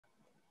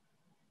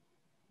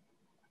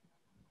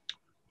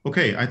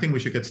Okay, I think we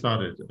should get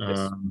started.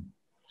 Yes.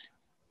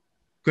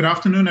 Good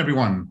afternoon,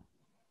 everyone.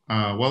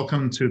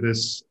 Welcome to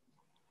this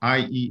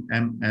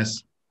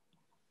IEMS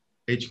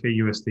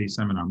HKUST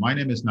seminar. My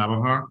name is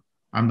Navahar.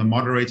 I'm the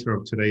moderator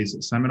of today's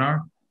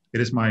seminar.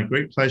 It is my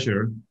great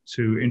pleasure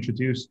to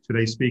introduce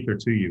today's speaker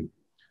to you.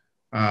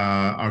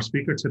 Our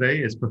speaker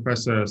today is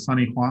Professor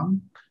Sunny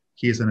Huang.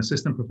 He is an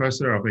assistant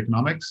professor of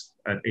economics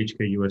at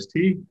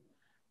HKUST.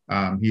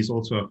 He's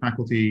also a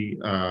faculty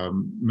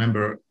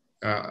member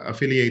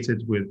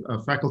affiliated with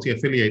a faculty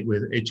affiliate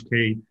with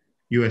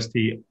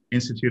HKUST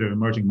Institute of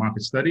Emerging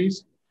Market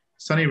Studies.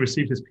 Sunny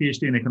received his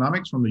PhD in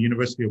economics from the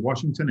University of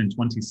Washington in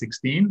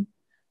 2016,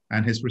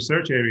 and his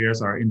research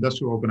areas are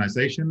industrial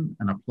organization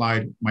and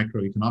applied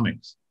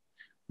microeconomics.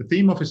 The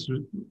theme of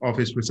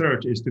his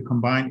research is to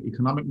combine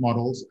economic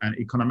models and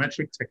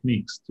econometric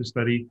techniques to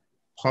study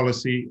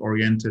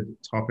policy-oriented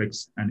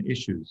topics and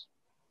issues.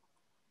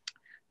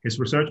 His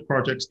research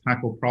projects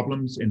tackle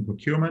problems in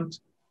procurement,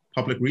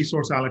 public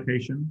resource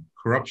allocation,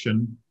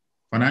 corruption,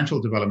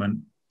 financial development,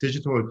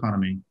 digital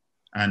economy,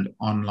 and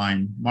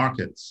online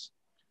markets.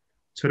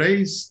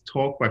 Today's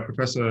talk by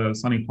Professor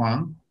Sunny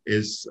Huang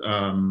is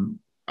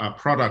a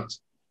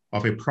product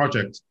of a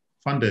project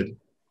funded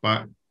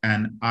by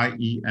an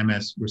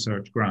IEMS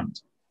research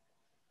grant.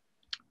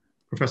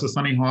 Professor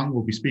Sunny Huang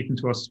will be speaking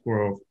to us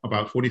for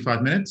about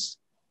 45 minutes,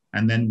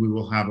 and then we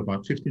will have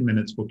about 15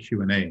 minutes for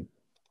Q&A.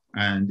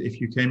 And if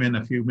you came in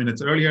a few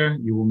minutes earlier,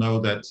 you will know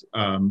that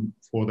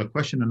for the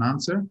question and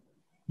answer,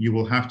 you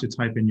will have to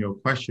type in your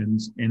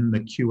questions in the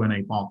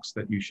Q&A box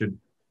that you should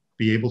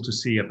be able to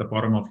see at the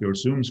bottom of your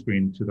Zoom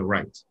screen to the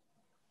right.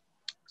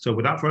 So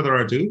without further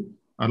ado,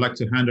 I'd like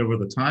to hand over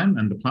the time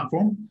and the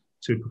platform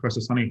to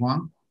Professor Sunny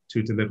Huang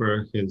to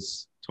deliver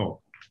his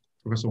talk.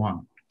 Professor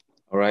Huang.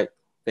 All right.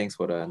 Thanks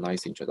for the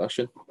nice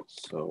introduction.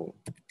 So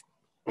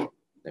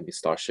let me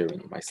start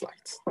sharing my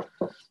slides.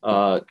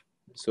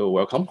 So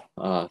welcome.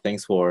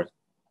 Thanks for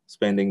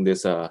spending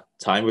this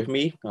time with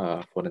me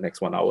for the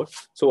next 1 hour.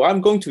 So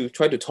I'm going to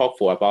try to talk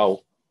for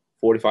about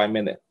 45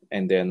 minutes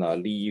and then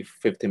leave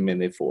 15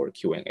 minutes for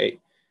Q&A.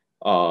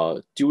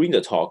 During the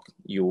talk,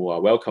 you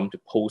are welcome to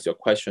post your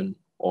question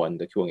on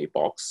the Q&A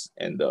box,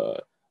 and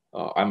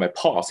I might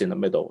pause in the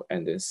middle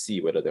and then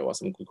see whether there was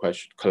some good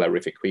question,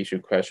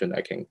 clarification question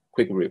I can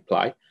quickly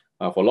reply.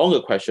 For longer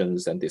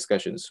questions and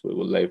discussions, we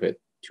will leave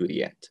it to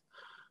the end.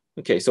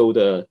 Okay, so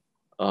the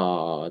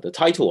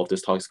title of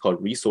this talk is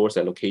called Resource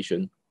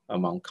Allocation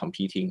Among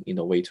Competing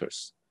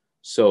Innovators.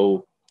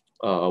 So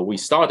we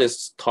start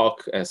this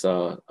talk as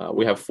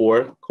we have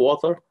 4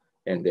 co-authors,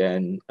 and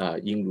then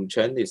Ying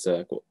Chen is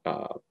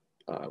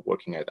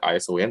working at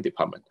ISOM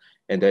department.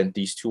 And then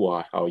these 2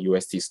 are our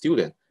UST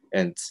students.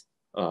 And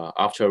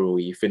after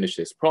we finish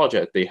this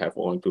project, they have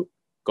all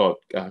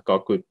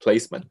got good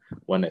placement.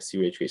 One at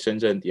CUHK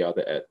Shenzhen, the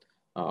other at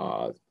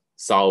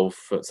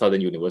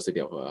Southern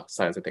University of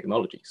Science and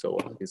Technology. So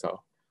these are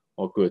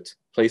all good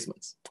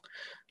placements.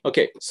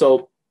 Okay,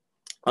 so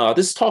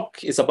this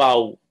talk is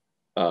about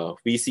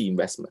VC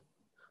investment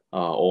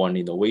on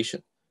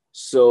innovation.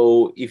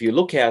 So if you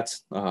look at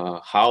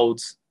how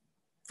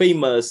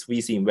famous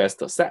VC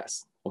investor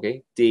says,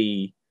 okay,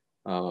 they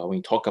when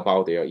you talk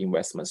about their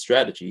investment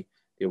strategy,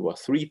 there were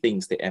 3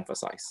 things they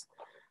emphasize.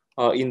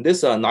 In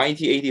this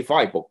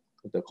 1985 book,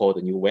 called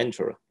The New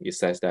Venture, it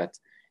says that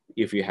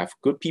if you have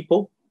good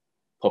people,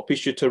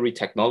 propitiatory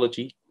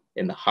technology,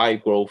 and a high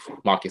growth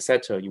market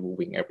sector, you will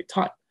win every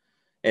time.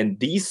 And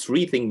these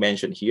 3 things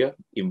mentioned here,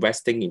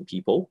 investing in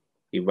people,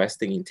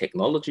 investing in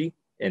technology,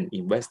 and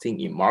investing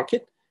in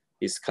market,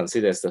 is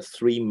considered as the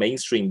 3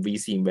 mainstream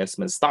VC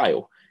investment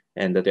style.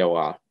 And that there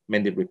are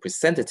many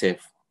representative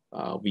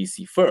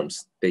VC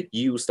firms that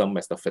use them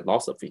as the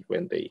philosophy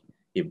when they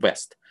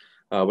invest.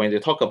 When they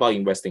talk about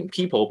investing in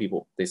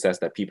people, they says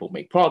that people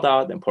make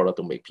product and product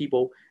don't make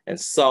people. And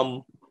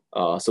some,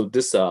 so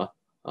this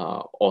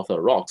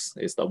author Rocks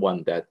is the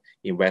one that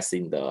invests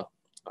in the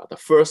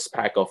first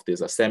pack of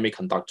these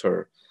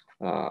semiconductor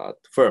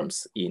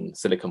firms in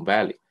Silicon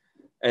Valley.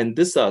 And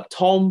this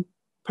Tom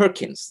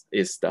Perkins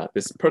is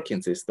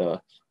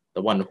the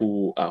one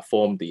who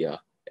formed the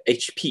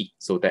HP.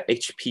 So the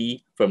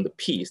HP from the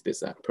P is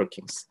this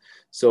Perkins.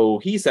 So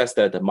he says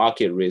that the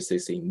market risk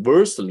is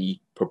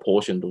inversely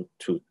proportional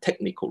to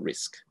technical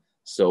risk.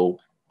 So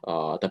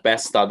the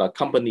best startup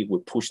company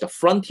would push the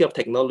frontier of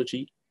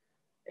technology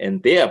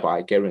and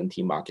thereby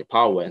guarantee market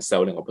power and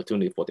selling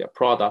opportunity for their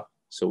product.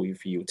 So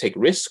if you take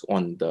risk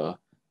on the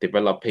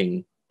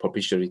developing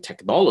proprietary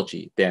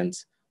technology, then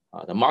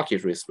the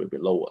market risk will be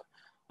lower.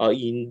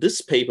 In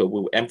this paper,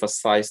 we will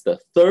emphasize the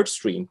 3rd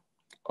stream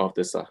of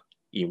this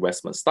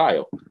investment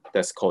style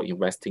that's called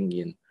investing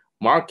in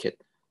market.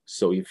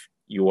 So if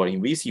you are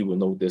in VC, you will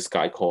know this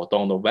guy called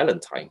Donald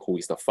Valentine, who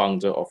is the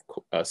founder of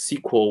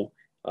Sequel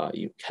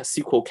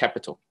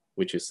Capital,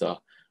 which is a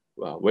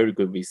very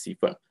good VC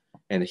firm.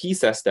 And he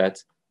says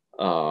that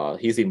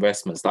his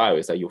investment style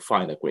is that you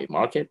find a great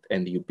market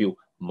and you build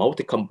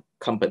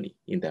multi-company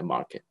in that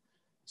market.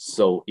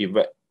 So if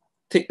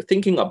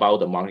thinking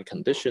about the market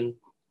condition,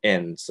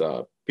 and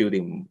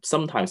building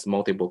sometimes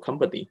multiple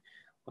company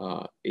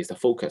is the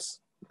focus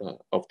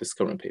of this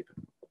current paper.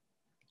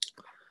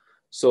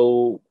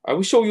 So I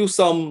will show you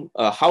some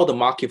how the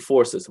market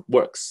forces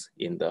works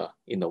in the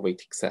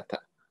innovative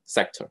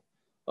sector.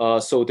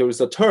 So there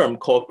is a term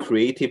called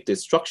creative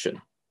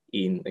destruction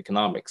in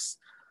economics.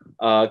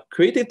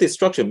 Creative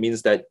destruction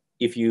means that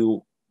if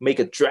you make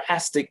a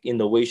drastic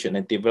innovation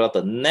and develop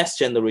the next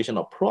generation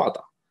of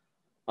product,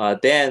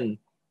 then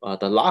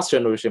the last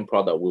generation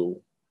product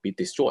will be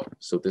destroyed.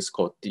 So this is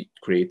called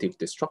creative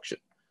destruction.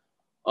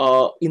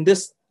 In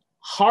this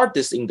hard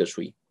disk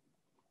industry,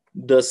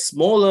 the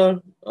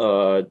smaller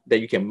that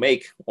you can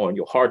make on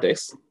your hard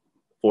disk,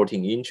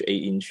 14-inch,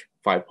 8-inch,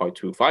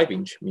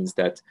 5.25-inch, means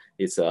that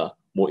it's a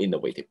more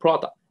innovative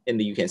product.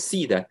 And you can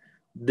see that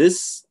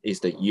this is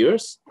the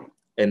years,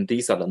 and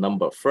these are the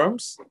number of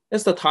firms.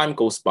 As the time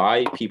goes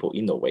by, people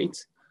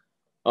innovate.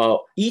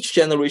 Each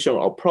generation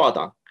of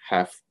product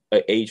have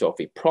an age of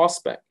a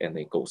prospect, and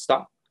it goes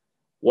down.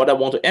 What I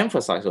want to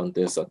emphasize on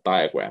this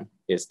diagram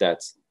is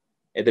that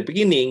at the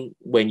beginning,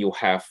 when you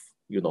have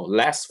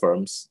less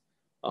firms,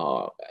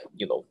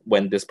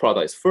 when this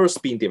product is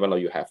first being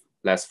developed, you have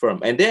less firm,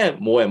 and then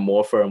more and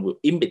more firm will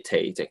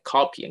imitate and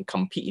copy and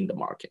compete in the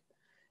market.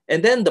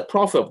 And then the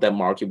profit of that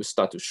market will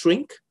start to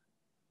shrink,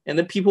 and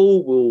then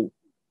people will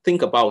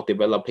think about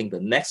developing the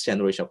next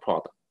generation of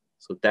product.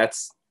 So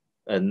that's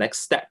a next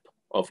step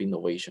of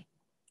innovation.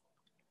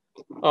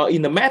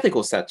 In the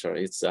medical sector,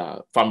 it's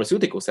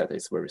pharmaceutical sector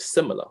is very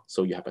similar.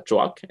 So you have a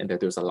drug, and then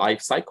there's a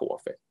life cycle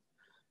of it.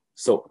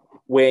 So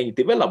when you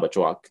develop a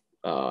drug,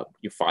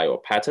 you file a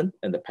patent,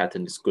 and the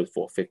patent is good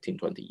for 15,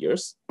 20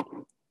 years.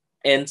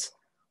 And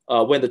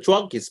when the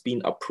drug is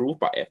being approved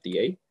by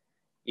FDA,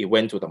 it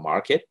went to the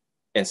market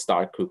and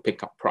started to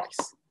pick up price.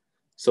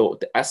 So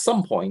at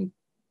some point,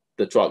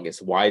 the drug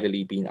is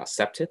widely being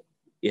accepted.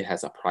 It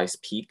has a price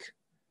peak.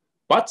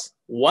 But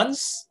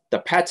once the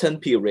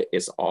patent period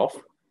is off,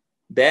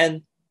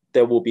 then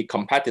there will be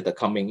competitor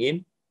coming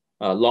in,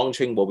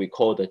 launching what we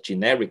call the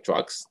generic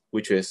drugs,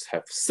 which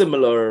have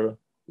similar,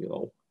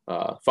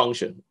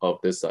 function of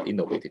this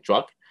innovative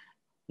drug.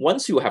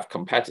 Once you have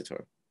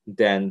competitor,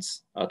 then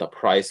the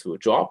price will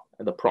drop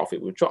and the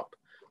profit will drop.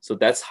 So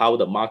that's how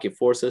the market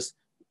forces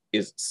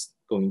is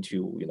going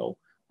to,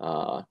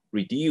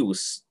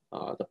 reduce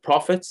the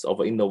profits of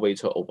an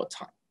innovator over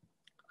time.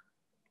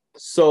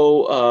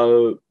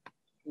 So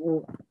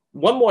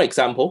one more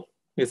example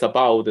is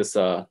about this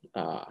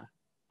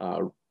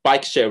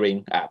bike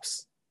sharing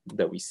apps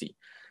that we see.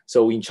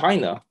 So in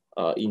China,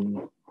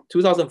 in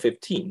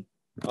 2015,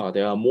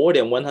 there are more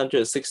than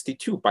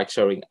 162 bike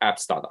sharing app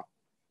startups.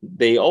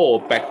 They all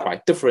backed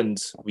by different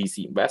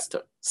VC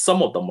investors.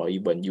 Some of them are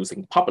even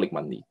using public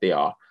money. They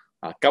are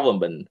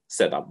government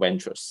set up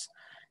ventures,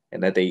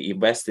 and that they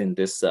invest in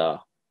this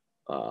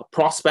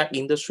prospect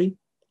industry,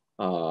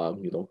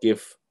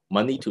 give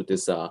money to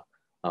this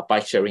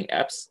bike sharing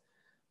apps.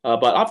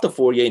 But after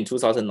 4 years in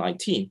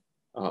 2019,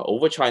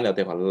 over China,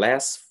 there are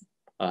less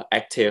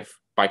active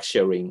bike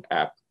sharing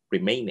app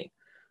remaining.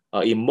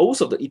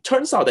 It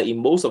turns out that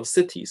in most of the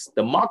cities,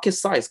 the market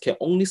size can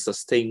only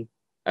sustain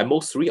at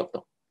most 3 of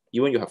them.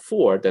 Even you have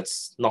 4,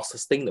 that's not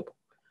sustainable.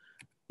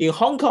 In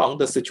Hong Kong,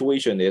 the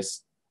situation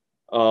is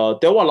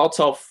there were lots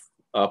of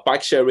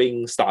bike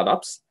sharing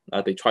startups.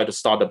 They try to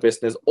start a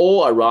business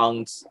all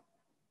around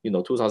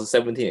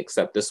 2017,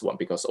 except this one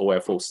because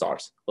OFO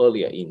starts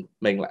earlier in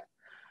mainland.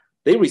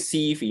 They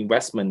receive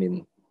investment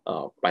in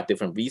by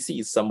different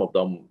VCs. Some of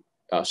them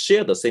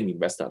share the same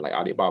investor, like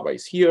Alibaba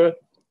is here,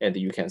 and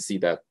you can see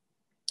that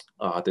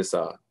this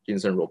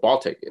Jinsen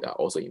Robotic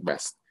also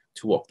invests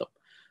 2 of them.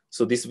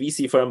 So this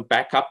VC firm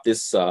back up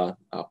this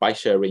bike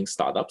sharing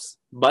startups,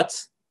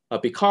 but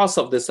because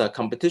of this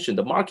competition,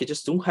 the market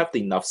just don't have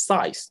enough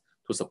size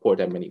to support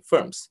that many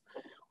firms.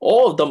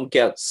 All of them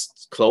get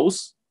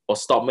closed or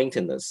stop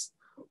maintenance.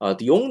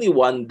 The only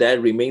one that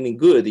remaining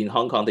good in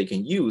Hong Kong they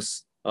can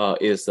use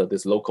is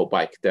this local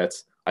bike that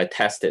I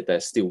tested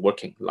that's still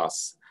working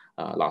last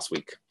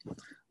week.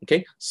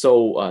 Okay,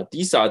 so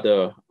these are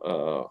the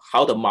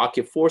how the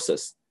market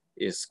forces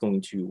is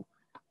going to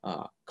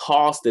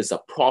cause this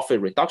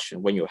profit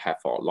reduction when you have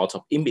a lot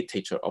of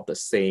imitators of the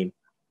same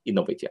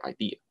innovative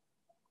idea.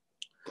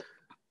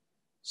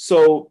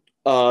 So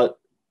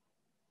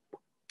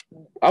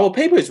our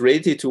paper is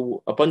related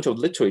to a bunch of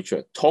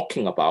literature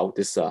talking about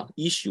this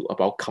issue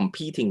about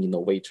competing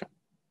innovation.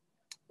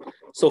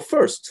 So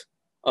first,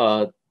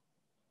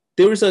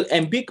 there is an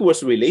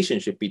ambiguous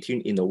relationship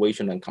between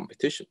innovation and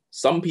competition.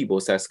 Some people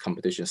says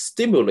competition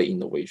stimulate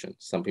innovation.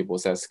 Some people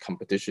says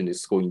competition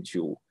is going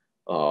to,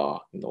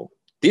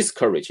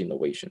 discourage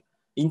innovation.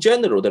 In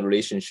general, the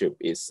relationship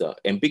is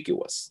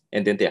ambiguous.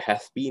 And then there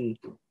has been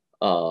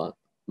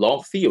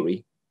long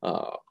theory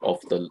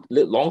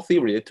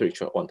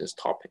literature on this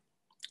topic.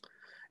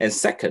 And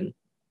second,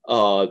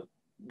 our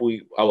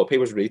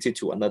paper is related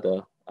to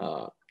another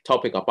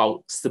topic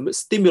about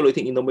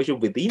stimulating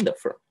innovation within the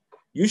firm.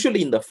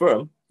 Usually in the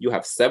firm, you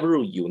have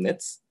several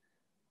units.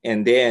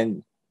 And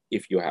then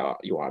if you are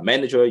a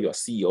manager, you're a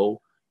CEO,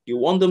 you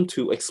want them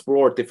to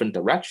explore different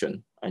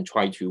direction and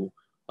try to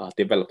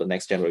develop the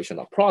next generation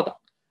of product.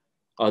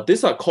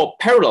 These are called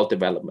parallel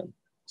development.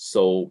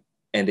 So,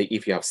 and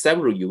if you have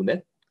several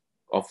units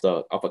of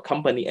a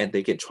company and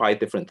they can try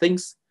different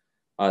things,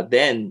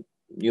 then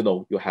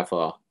you have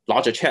a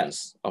larger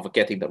chance of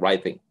getting the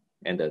right thing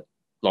and then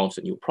launch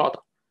a new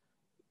product.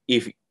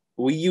 If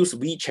we use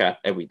WeChat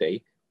every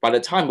day, by the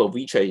time of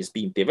WeChat is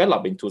being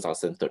developed in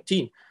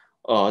 2013,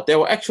 there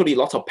were actually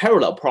lots of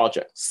parallel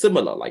projects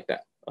similar like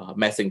that,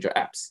 messenger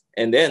apps.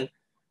 And then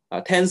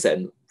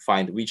Tencent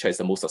find WeChat is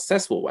the most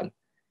successful one.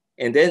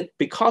 And then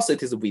because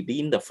it is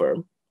within the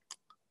firm,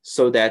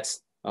 so that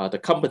the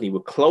company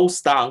will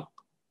close down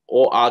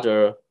all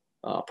other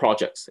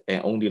projects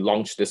and only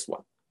launch this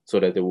one, so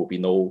that there will be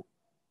no,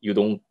 you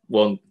don't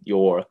want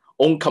your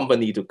own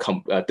company to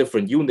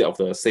different unit of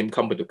the same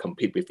company to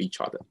compete with each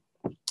other.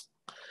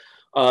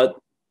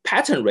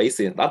 Patent race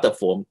is another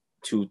form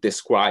to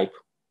describe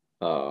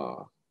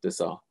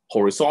this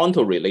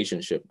horizontal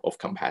relationship of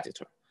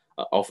competitor,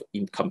 of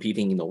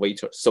competing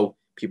innovators. So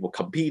people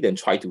compete and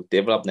try to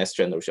develop next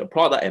generation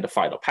product and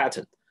file a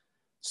patent.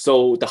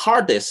 So the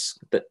hardest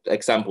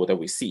example that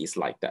we see is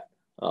like that.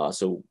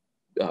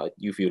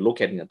 If you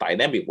look at it in a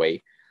dynamic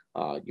way,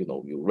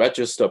 you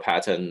register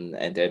patent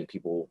and then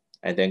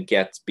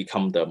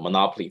become the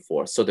monopoly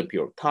for a certain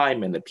period of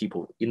time, and then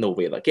people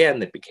innovate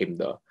again, it became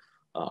the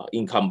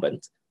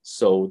incumbent.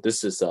 So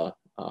this is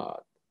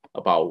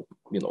about,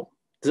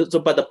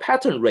 but the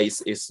patent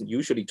race is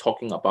usually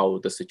talking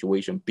about the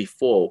situation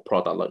before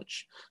product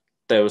launch.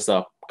 There's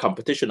a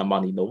competition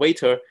among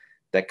innovator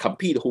that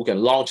compete who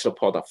can launch the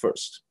product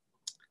first.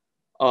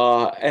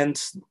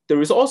 And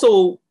there is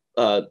also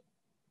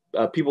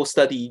people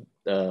study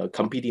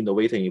competing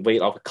innovator in a way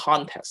of a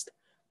contest.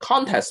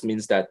 Contest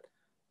means that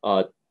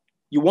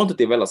you want to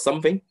develop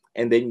something,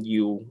 and then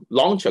you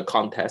launch a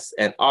contest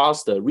and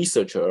ask the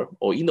researcher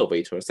or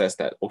innovator says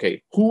that,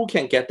 okay, who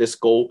can get this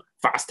goal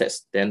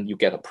fastest? Then you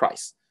get a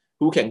prize.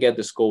 Who can get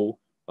this goal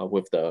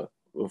with the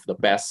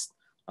best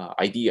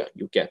idea?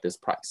 You get this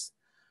prize.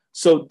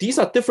 So these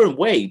are different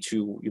ways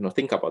to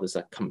think about this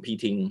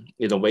competing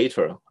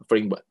innovator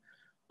framework.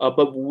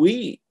 But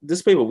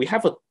this paper, we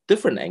have a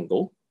different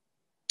angle.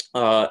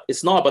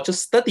 It's not about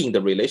just studying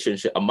the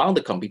relationship among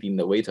the competing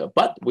innovator,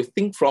 but we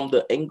think from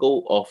the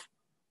angle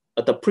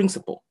of the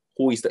principal,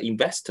 who is the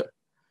investor.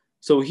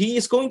 So he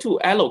is going to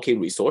allocate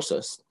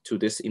resources to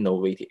these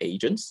innovative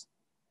agents.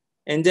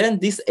 And then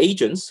these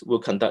agents will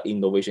conduct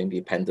innovation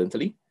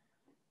independently.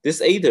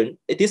 This agent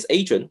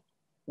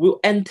will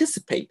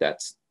anticipate that,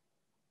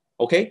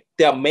 okay,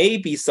 there may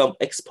be some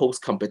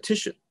exposed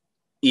competition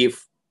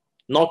if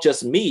not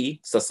just me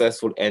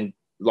successful and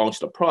launch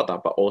the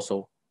product, but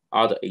also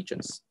other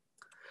agents.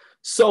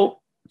 So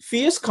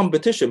fierce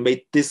competition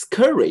may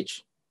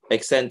discourage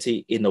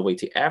ex-ante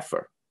innovative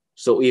effort.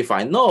 So if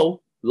I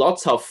know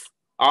lots of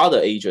other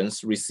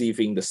agents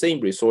receiving the same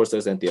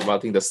resources and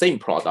developing the same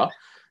product,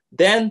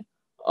 then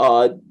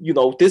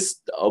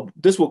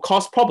this will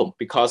cause problem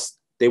because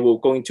they will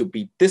going to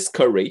be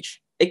discouraged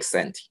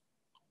ex-ante.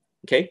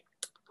 Okay,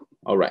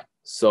 all right.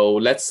 So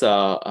let's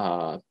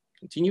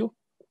continue.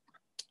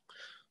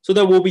 So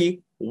there will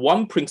be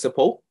one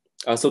principle.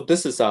 So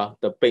this is the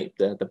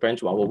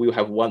benchmark where we will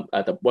have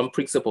one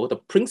principle. The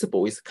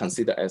principle is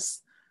considered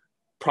as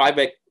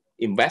private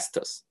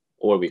investors,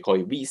 or we call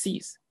it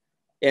VCs.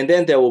 And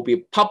then there will be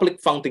public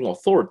funding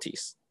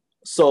authorities.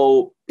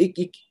 So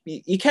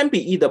it can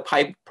be either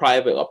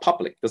private or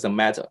public, doesn't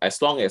matter,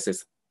 as long as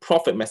it's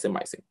profit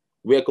maximizing.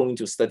 We are going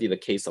to study the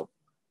case of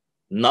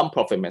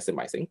non-profit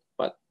maximizing,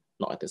 but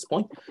not at this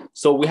point.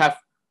 So we have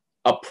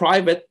a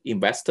private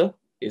investor,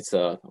 it's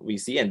a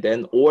VC, and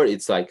then, or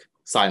it's like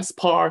Science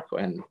Park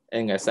and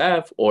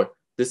NSF, or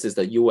this is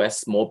the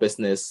US Small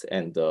Business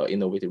and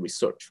Innovative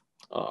Research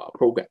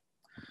Program.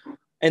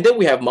 And then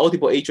we have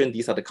multiple agents.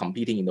 These are the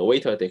competing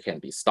innovators. They can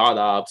be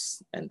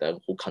startups and then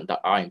who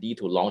conduct R&D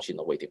to launch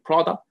innovative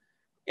product.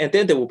 And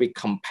then there will be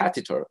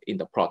competitor in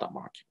the product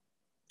market.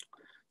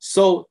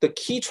 So the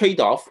key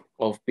trade-off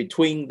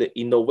between the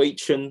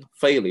innovation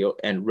failure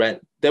and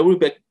rent, there will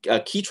be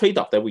a key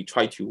trade-off that we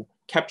try to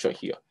capture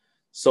here.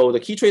 So the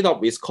key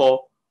trade-off is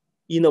called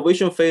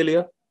innovation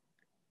failure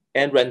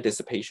and rent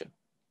dissipation.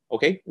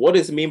 Okay, what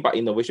does it mean by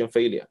innovation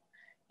failure?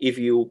 If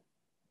you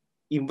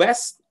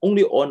invest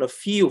only on a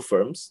few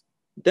firms,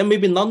 then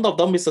maybe none of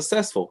them is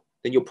successful.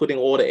 Then you're putting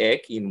all the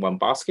egg in one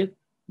basket,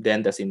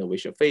 then that's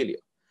innovation failure.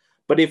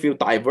 But if you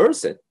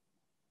diverse it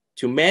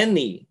to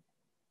many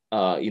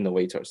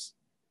innovators,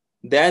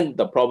 then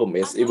the problem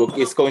is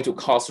it's going to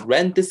cause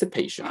rent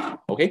dissipation.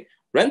 Okay,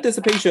 rent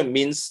dissipation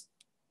means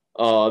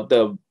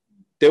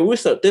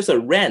there's a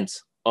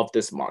rent of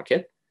this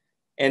market,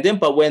 and then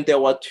but when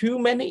there are too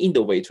many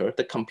innovators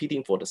that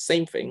competing for the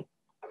same thing,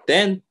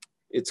 then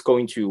it's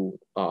going to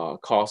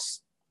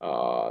cause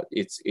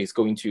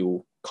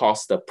the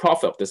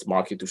profit of this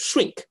market to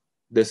shrink.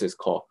 This is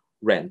called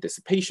rent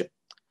dissipation.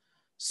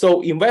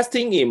 So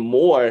investing in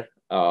more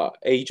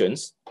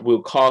agents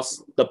will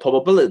cause the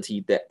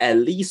probability that at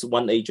least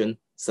one agent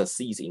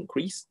succeeds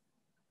increase.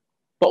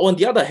 But on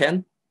the other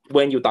hand,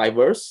 when you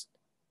diverse,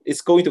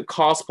 it's going to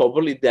cost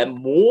probably that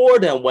more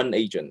than one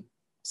agent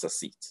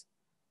succeeds.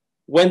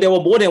 When there were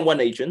more than one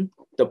agent,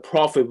 the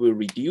profit will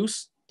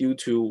reduce due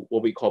to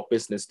what we call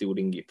business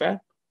diluting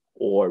effect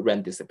or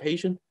rent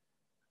dissipation.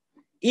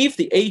 If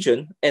the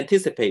agent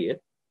anticipated,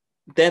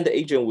 then the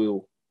agent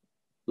will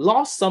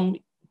lose some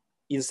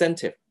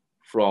incentive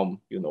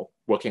from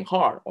working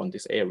hard on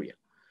this area.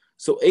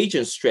 So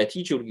agents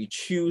strategically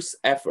choose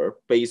effort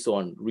based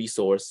on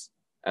resource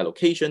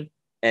allocation.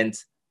 And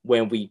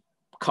when we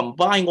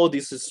combine all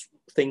these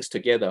things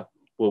together,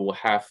 we will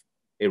have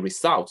a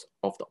result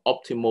of the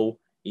optimal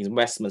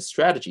investment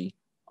strategy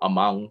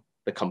among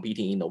the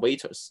competing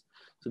innovators.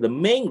 So the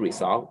main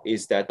result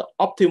is that the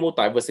optimal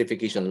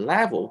diversification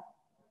level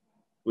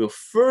will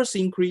first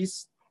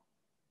increase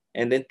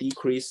and then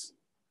decrease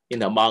in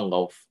the amount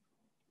of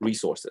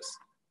resources.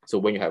 So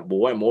when you have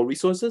more and more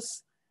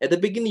resources, at the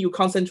beginning you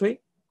concentrate,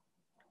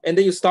 and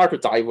then you start to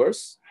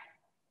diverse.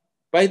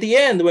 By the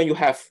end, when you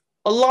have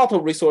a lot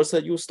of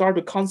resources, you start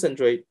to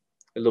concentrate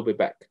a little bit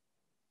back.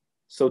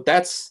 So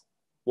that's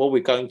what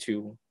we're going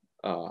to,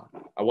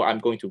 what I'm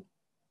going to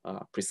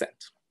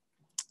present.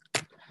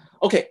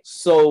 Okay,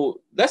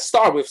 so let's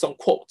start with some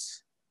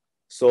quotes.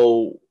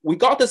 So we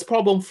got this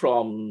problem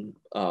from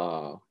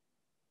the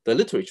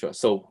literature.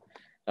 So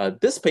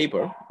this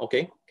paper,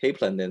 okay,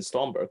 Kaplan and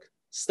Stromberg,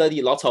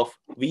 study lots of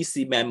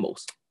VC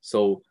memos.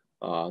 So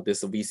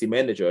this VC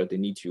manager, they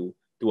need to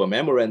do a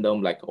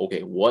memorandum like,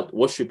 okay,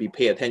 what should we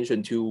pay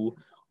attention to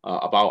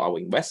about our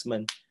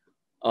investment?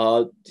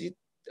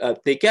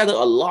 They gather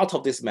a lot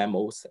of these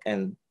memos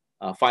and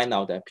find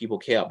out that people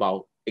care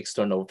about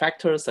external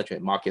factors such as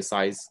market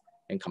size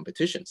and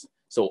competitions.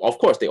 So of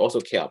course, they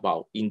also care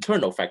about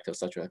internal factors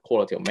such as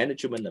quality of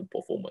management and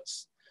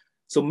performance.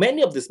 So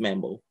many of this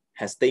memo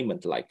has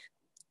statements like,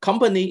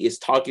 company is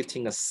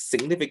targeting a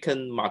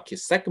significant market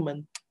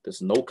segment.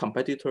 There's no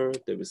competitor.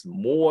 There is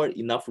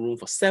enough room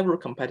for several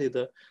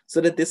competitors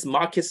so that this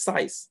market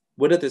size,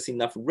 whether there's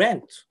enough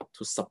rent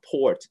to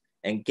support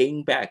and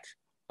gain back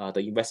the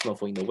investment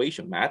for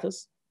innovation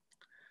matters.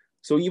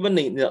 So even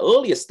in the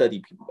earliest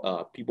study,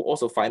 people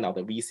also find out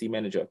the VC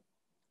manager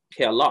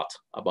care a lot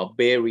about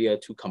barrier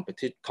to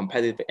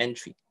competitive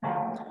entry.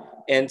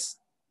 And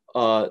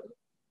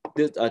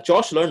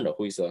Josh Lerner,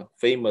 who is a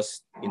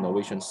famous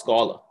innovation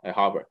scholar at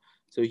Harvard,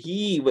 so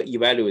he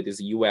evaluated this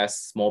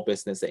US Small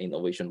Business and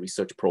Innovation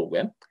Research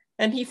Program,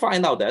 and he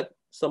found out that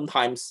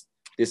sometimes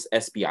this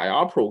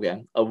SBIR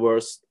program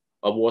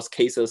awards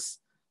cases,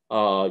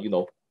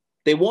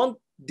 they want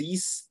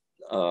these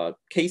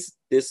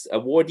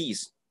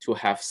awardees to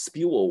have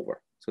spillover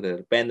so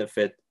that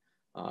benefit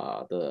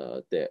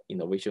the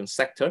innovation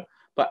sector.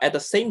 But at the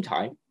same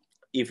time,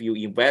 if you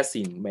invest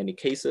in many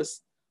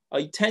cases,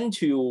 you tend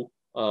to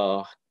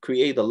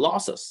create the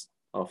losses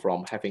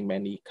from having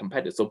many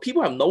competitors. So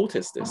people have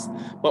noticed this,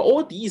 but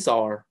all these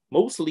are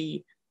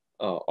mostly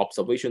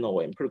observational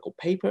or empirical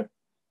paper.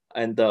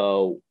 And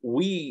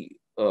we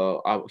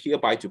are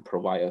hereby to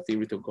provide a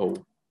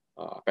theoretical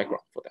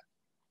background for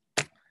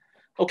that.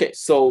 Okay,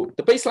 so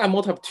the baseline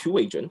model have two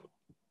agents.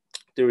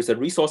 There is a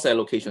resource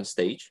allocation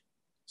stage.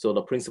 So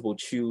the principal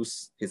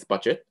choose his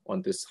budget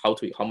on this,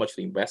 how much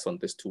to invest on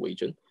this two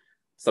agent,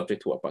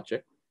 subject to a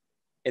budget.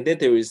 And then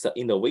there is the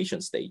innovation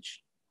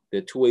stage.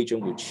 The two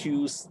agent will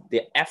choose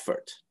their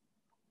effort,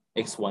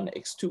 X1,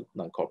 X2,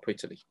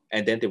 non-corporately,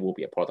 and then there will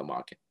be a product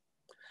market.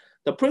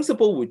 The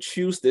principal will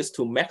choose this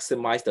to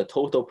maximize the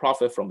total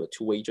profit from the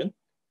two agent.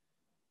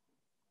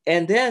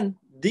 And then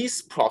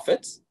these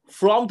profits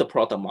from the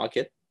product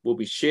market will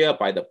be shared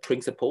by the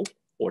principal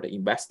or the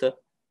investor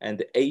and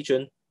the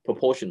agent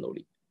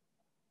proportionally.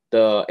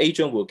 The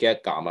agent will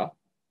get gamma,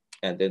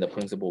 and then the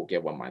principal will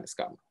get 1 minus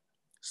gamma.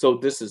 So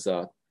this is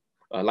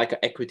like an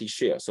equity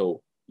share.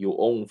 So you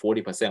own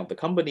 40% of the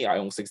company, I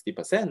own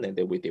 60%, and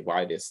then we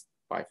divide this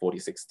by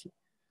 40-60.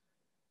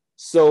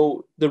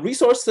 So the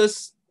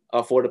resources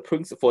for the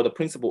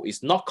principal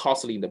is not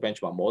costly in the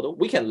benchmark model.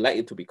 We can let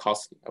it to be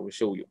costly, I will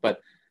show you,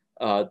 but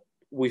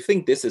we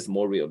think this is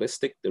more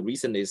realistic. The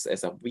reason is,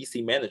 as a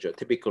VC manager,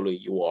 typically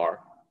you're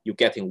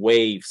getting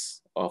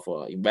waves of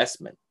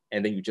investment,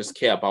 and then you just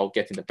care about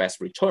getting the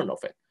best return of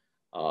it.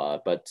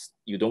 But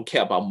you don't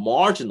care about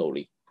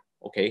marginally,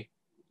 okay?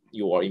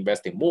 You are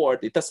investing more,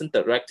 it doesn't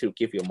directly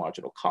give you a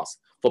marginal cost.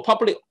 For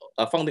public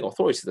funding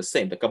authorities, the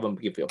same. The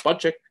government gives you a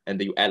budget and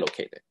then you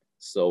allocate it.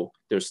 So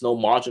there's no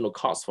marginal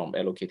cost from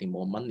allocating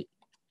more money.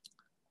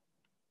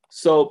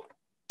 So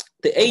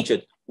the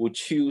agent will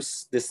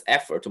choose this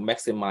effort to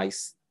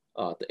maximize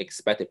the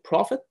expected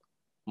profit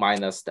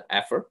minus the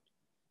effort.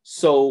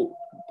 So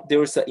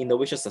there is an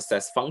innovation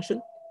success function.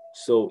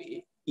 So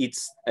it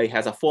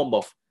has a form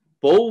of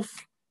both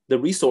the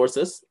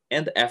resources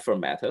and the effort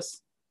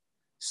matters.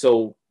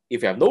 So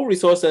if you have no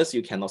resources,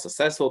 you cannot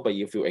successful, but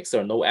if you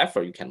exert no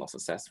effort, you cannot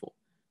successful.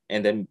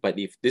 And then, but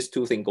if these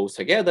two things goes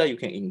together, you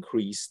can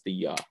increase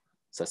the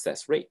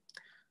success rate.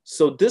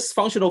 So this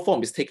functional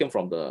form is taken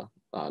from the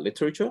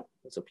literature,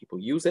 so people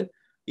use it.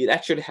 It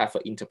actually have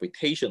an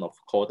interpretation of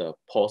called the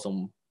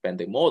Poisson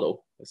banding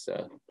model. It's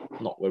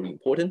not very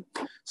important.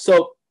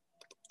 So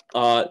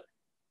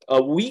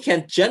we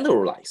can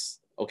generalize,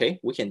 okay?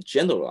 We can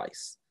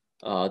generalize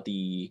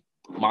the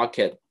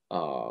market,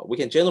 we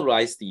can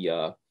generalize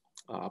the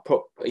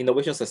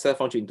innovation success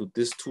function into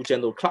these two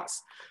general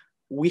classes.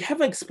 We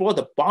haven't explored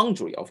the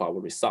boundary of our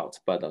result,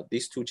 but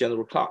these two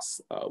general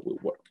classes will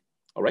work,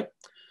 all right?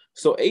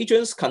 So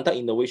agents conduct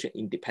innovation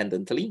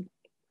independently.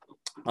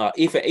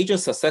 If an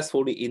agent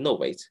successfully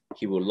innovates,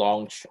 he will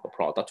launch a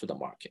product to the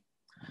market.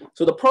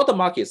 So the product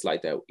market is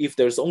like that. If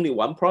there's only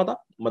one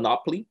product,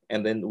 monopoly,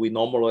 and then we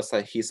normalize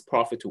his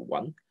profit to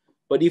 1.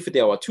 But if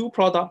there are 2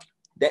 products,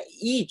 then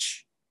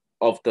each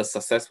of the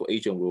successful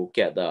agent will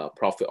get the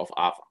profit of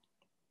alpha.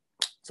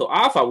 So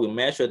alpha will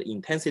measure the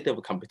intensity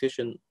of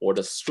competition or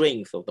the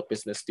strength of the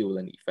business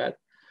stimulant effect.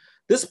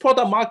 This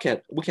product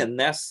market, we can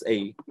nest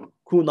a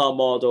Kuhn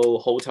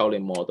model,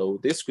 hoteling model,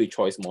 discrete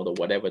choice model,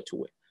 whatever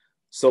to it.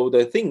 So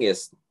the thing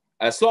is,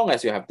 as long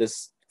as you have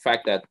this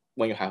fact that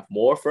when you have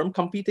more firms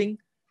competing,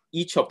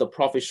 each of the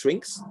profit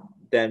shrinks,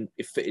 then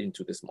it fits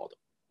into this model.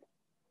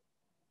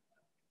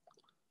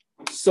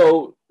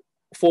 So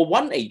for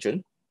one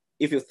agent,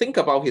 if you think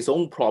about his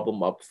own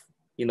problem of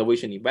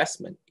innovation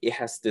investment, it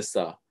has this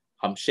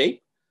hump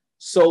shape.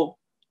 So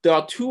there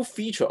are 2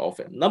 features of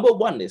it. Number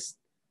one is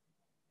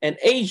an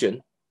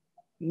agent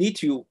need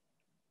to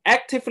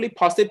actively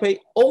participate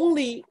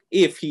only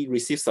if he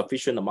receives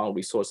sufficient amount of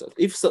resources.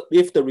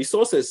 If the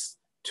resources is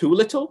too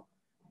little,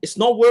 it's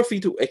not worthy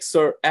to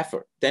exert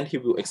effort, then he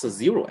will exert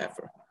 0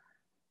 effort.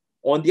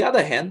 On the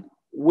other hand,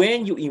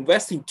 when you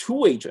invest in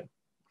 2 agents,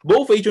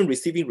 both agents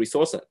receiving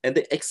resources, and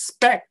they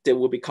expect there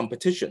will be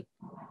competition,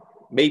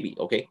 maybe,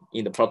 okay,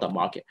 in the product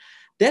market,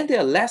 then they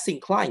are less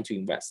inclined to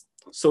invest.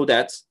 So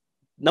that,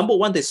 number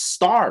one, they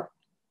start,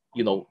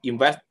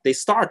 they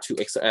start to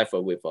exert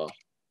effort with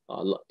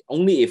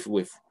only if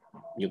with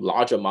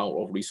large amount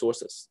of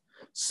resources.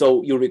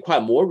 So you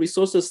require more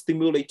resources,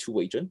 stimulate 2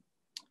 agents.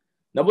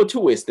 Number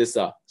 2 is this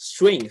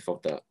strength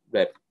of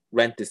the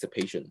rent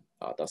dissipation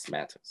does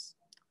matters.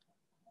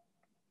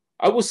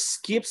 I will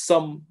skip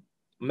some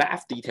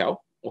math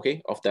detail,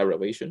 okay, of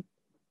derivation,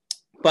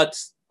 but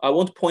I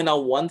want to point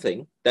out one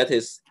thing, that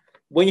is,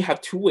 when you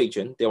have 2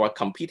 agents, there are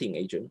competing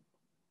agents.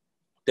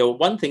 There are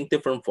one thing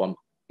different from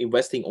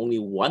investing only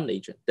 1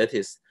 agent, that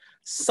is,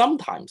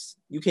 sometimes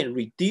you can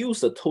reduce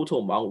the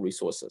total amount of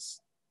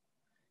resources.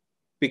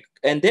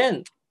 And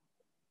then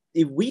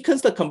it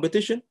weakens the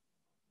competition,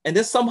 and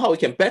then somehow it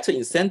can better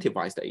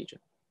incentivize the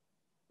agent.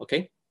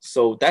 Okay,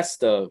 so that's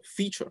the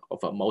feature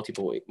of a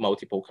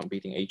multiple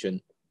competing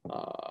agent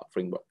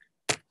framework.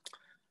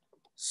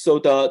 So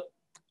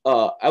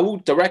I will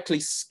directly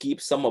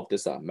skip some of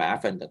this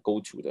math and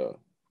go to the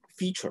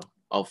feature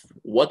of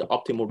what the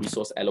optimal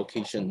resource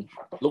allocation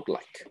look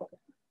like.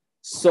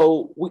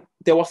 So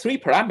there were 3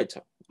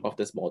 parameters of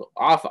this model: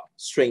 alpha,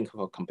 strength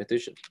of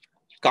competition;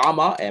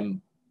 gamma,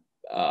 and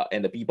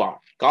the B bar.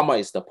 Gamma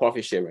is the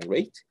profit sharing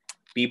rate.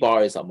 B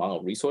bar is amount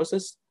of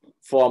resources.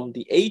 From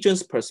the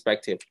agent's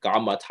perspective,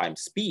 gamma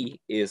times B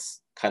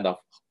is kind of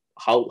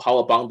how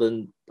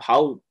abundant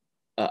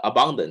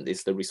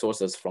is the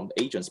resources from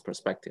the agent's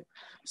perspective.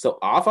 So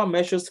alpha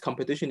measures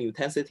competition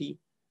intensity,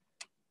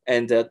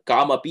 and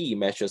gamma B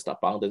measures the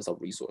abundance of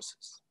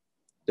resources.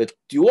 The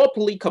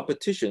duopoly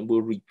competition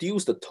will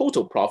reduce the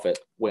total profit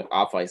when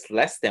alpha is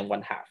less than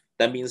 1/2.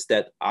 That means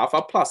that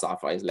alpha plus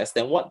alpha is less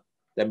than 1.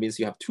 That means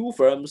you have 2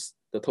 firms,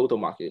 the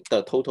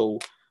total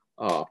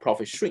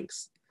profit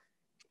shrinks.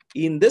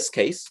 In this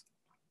case,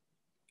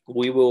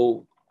 we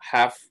will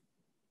have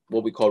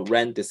what we call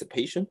rent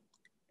dissipation.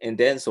 And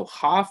then, so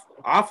half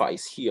alpha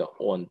is here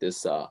on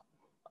this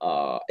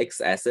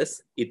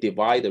x-axis. It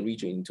divides the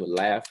region into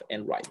left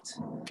and right.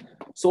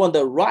 So on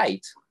the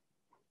right,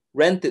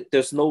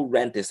 there's no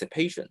rent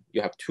dissipation.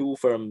 You have 2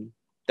 firms.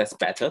 That's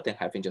better than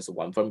having just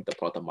 1 firm in the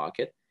product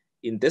market.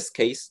 In this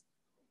case,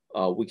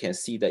 we can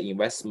see the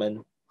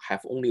investment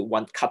have only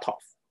 1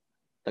 cutoff.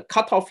 The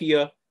cutoff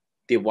here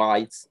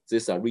divides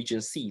this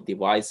region C,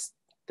 divides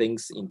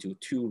things into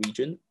 2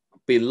 regions.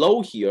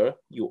 Below here,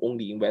 you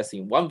only invest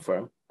in 1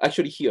 firm.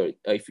 Actually here,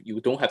 if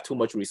you don't have too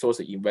much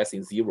resources, you invest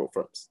in 0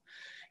 firms.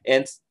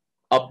 And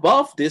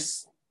above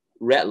this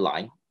red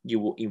line, you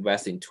will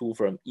invest in 2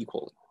 firms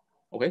equally.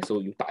 Okay, so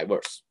you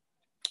diverse.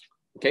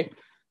 Okay,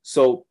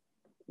 so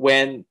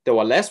when there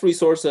are less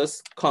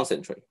resources,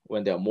 concentrate.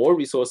 When there are more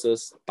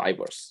resources,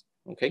 diverse.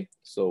 Okay,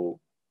 so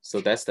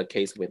that's the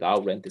case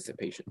without rent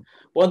dissipation.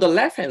 But on the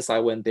left-hand side,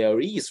 when there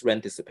is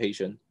rent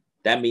dissipation,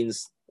 that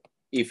means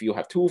if you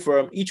have 2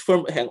 firms, each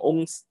firm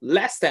owns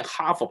less than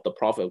half of the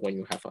profit when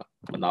you have a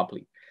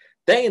monopoly.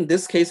 Then in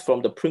this case,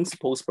 from the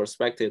principal's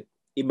perspective,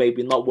 it may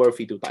be not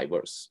worthy to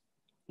diverse.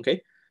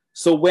 Okay,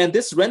 so when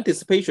this rent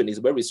dissipation is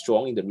very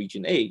strong in the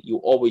region A, you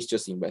always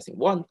just invest in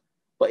 1.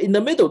 But in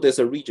the middle, there's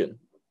a region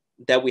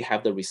that we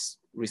have the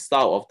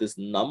result of this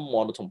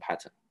non-monotone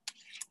pattern.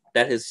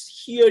 That is,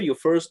 here you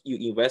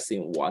invest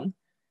in 1,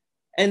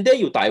 and then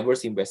you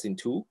diverse invest in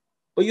 2,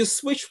 but you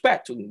switch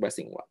back to invest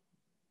in 1.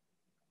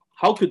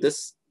 How could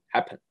this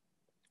happen?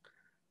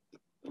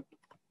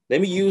 let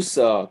me use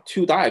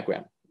two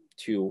diagrams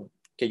to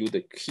get you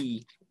the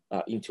key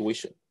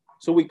intuition.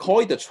 So we call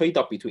it the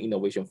trade-off between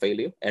innovation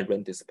failure and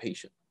rent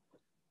dissipation.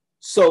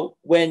 So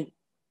when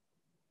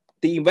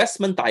the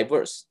investment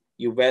diverse,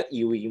 you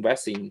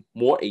invest in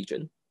more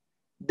agent,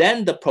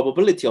 then the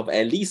probability of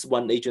at least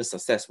one agent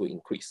success will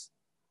increase.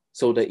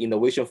 So the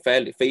innovation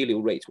failure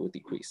rate will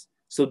decrease.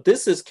 So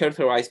this is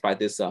characterized by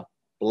this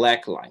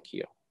black line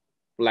here,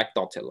 black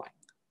dotted line.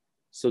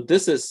 So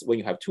this is when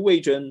you have two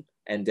agents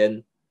and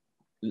then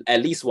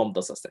at least one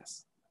does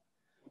success.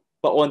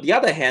 But on the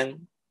other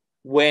hand,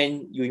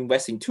 when you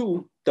invest in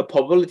two, the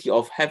probability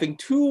of having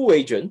two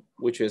agents,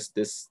 which is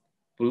this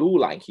blue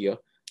line here,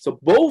 so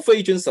both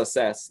agents'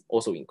 success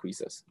also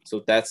increases.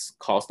 So that's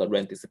caused the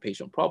rent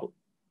dissipation problem.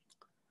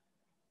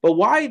 But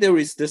why there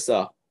is this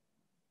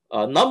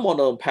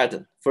non-monotone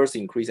pattern, first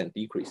increase and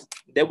decrease,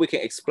 that we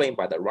can explain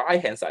by the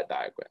right-hand side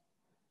diagram.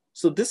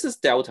 So this is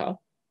delta.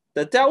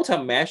 The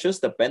delta measures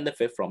the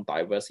benefit from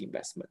diverse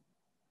investment.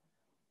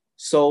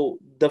 So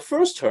the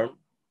first term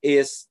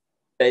is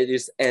that it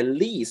is at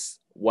least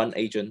one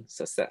agent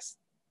success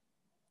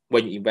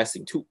when you invest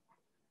in two.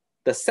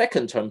 The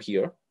second term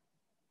here,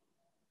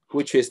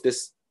 which is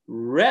this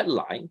red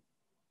line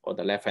on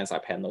the left-hand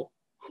side panel,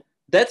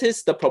 that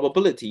is the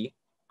probability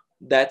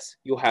that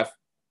you have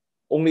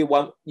only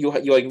one, you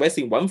are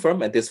investing in one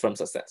firm and this firm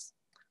success.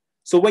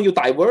 So when you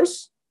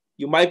diverse,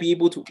 you might be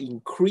able to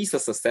increase the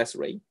success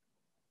rate.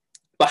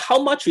 But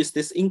how much is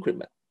this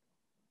increment?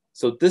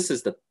 So this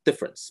is the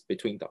difference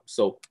between them.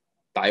 So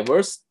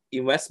diverse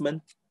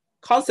investment,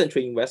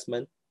 concentrate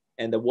investment,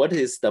 and what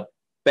is the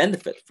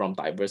benefit from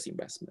diverse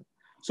investment?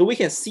 So we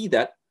can see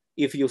that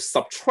if you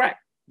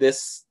subtract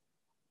this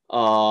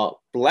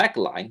black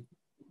line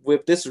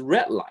with this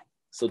red line,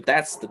 so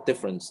that's the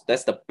difference,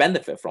 that's the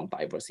benefit from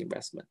diverse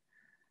investment.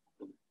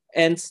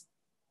 And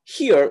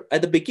here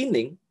at the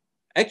beginning,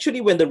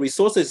 actually when the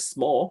resource is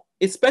small,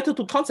 it's better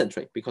to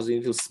concentrate because you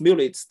need to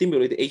stimulate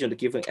the agent to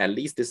give at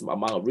least this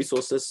amount of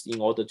resources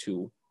in order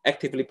to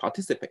actively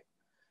participate.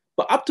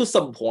 But up to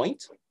some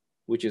point,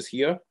 which is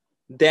here,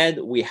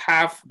 then we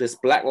have this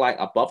black line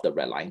above the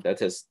red line.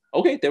 That is,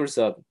 okay, there is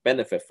a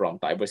benefit from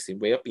diverse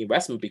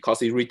investment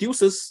because it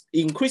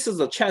increases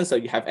the chance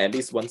that you have at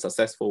least one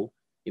successful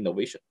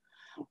innovation.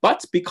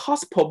 But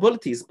because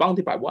probability is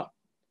bounded by one,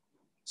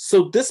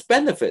 so this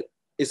benefit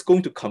is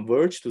going to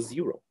converge to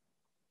zero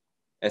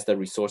as the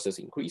resources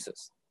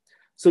increases.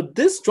 So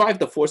this drives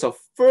the force of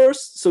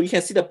first, so you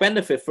can see the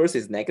benefit first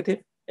is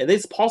negative and then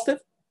it's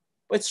positive,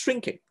 but it's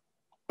shrinking.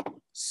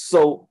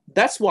 So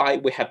that's why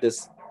we have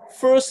this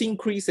first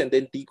increase and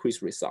then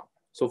decrease result.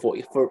 So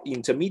for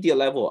intermediate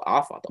level of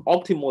alpha, the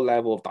optimal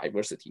level of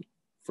diversity,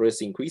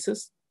 first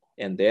increases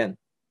and then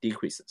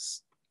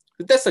decreases.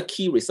 So that's a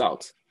key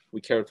result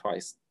we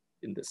characterize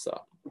in this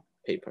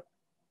paper.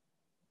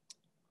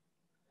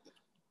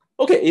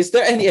 Okay, is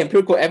there any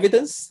empirical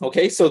evidence?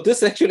 Okay, so this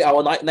is actually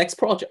our next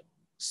project.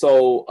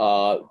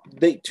 So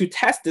to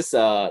test this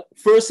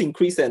first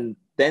increase and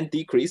then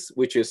decrease,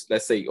 which is,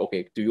 let's say,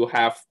 okay, do you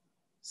have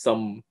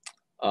some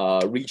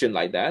region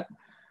like that?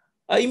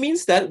 It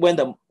means that when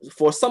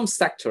for some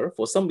sector,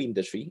 for some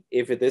industry,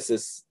 if this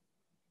is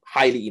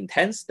highly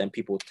intense, then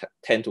people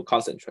tend to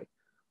concentrate.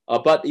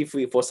 But if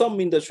for some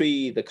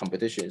industry, the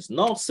competition is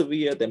not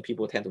severe, then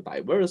people tend to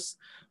diverse.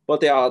 But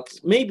there are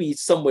maybe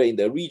somewhere in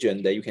the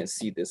region that you can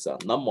see this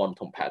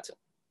non-monotone pattern.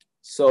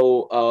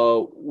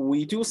 So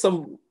we do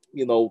some,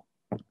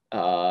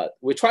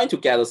 we're trying to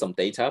gather some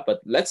data,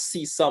 but let's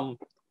see some,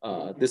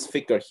 this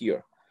figure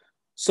here.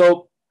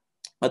 So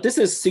this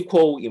is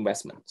SQL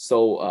investment.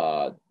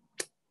 So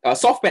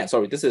SoftBank,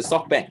 sorry, this is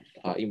SoftBank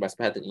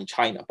investment pattern in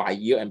China by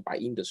year and by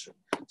industry.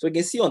 So you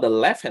can see on the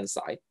left-hand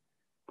side,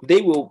 they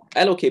will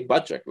allocate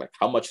budget, like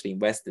how much they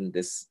invest in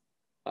this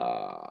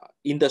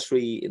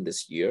industry in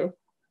this year.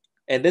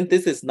 And then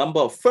this is number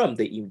of firms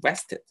they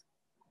invested.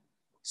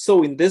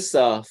 So in this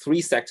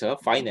three sector,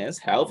 finance,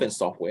 health, and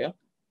software,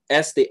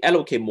 as they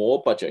allocate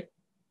more budget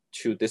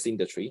to this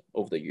industry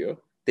over the year,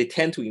 they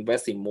tend to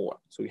invest in more.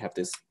 So you have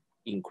this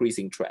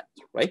increasing trend,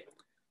 right?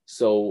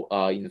 So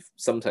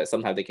sometimes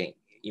they can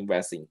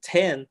invest in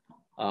 10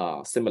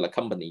 similar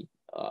company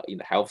in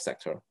the health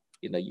sector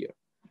in a year.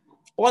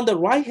 On the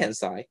right-hand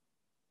side,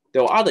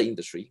 there are other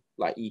industries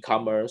like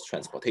e-commerce,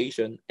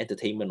 transportation,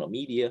 entertainment, or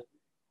media.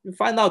 You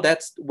find out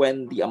that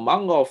when the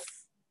amount of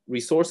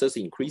resources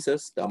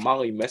increases, the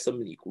amount of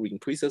investment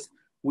increases,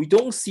 we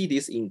don't see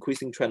this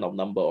increasing trend of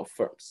number of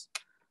firms.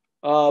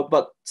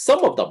 But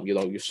some of them,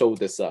 you show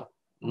this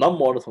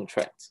non-monotone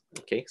trend.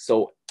 Okay,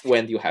 so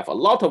when you have a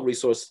lot of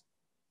resources,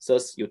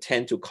 you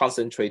tend to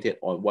concentrate it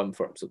on one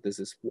firm. So this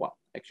is one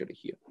actually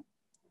here.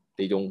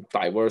 They don't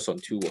diverse on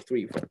 2 or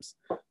 3 firms.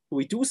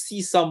 We do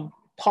see some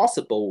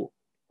possible,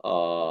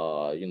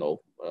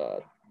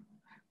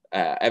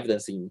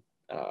 evidence in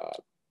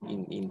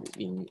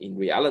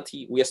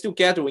reality. We are still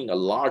gathering a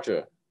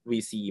larger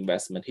VC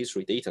investment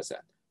history data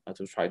set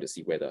to try to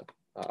see whether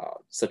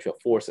such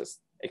forces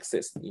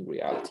exist in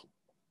reality.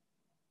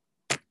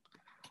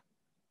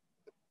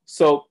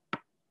 So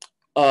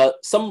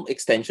some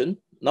extension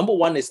number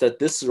one is that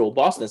this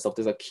robustness of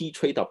this a key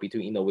trade-off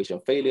between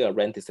innovation failure and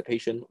rent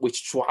dissipation,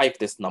 which drive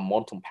this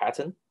non-monotone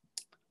pattern.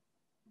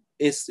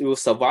 It will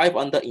survive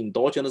under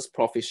endogenous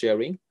profit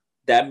sharing.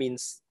 That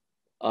means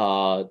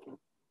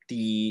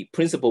the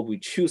principle we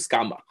choose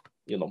gamma,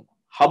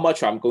 how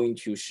much I'm going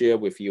to share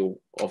with you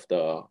of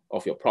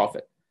your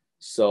profit.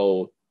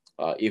 So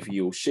if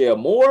you share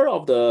more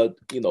of the,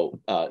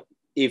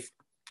 if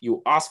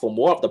you ask for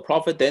more of the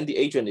profit, then the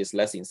agent is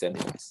less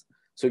incentivized.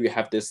 So you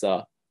have this,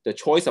 the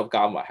choice of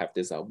gamma have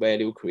this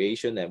value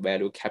creation and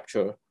value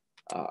capture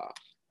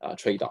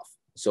trade-off.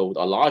 So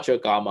a larger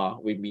gamma,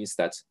 which means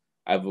that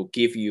I will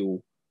give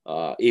you,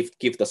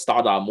 give the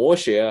startup more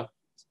share,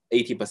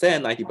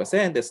 80%,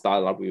 90%, the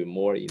startup will be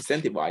more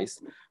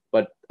incentivized.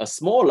 But a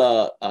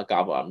smaller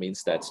gamma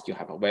means that you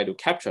have a value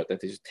capture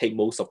that is take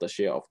most of the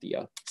share of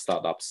the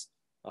startup's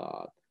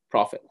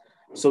profit.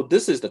 So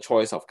this is the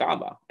choice of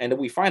gamma. And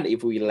we find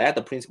if we let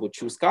the principal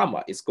choose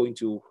gamma, it's going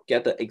to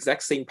get the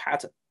exact same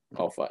pattern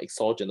of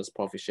exogenous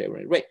profit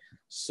sharing rate.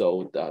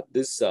 So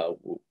this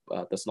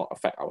does not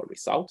affect our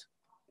result.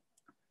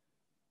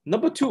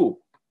 Number two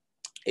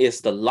is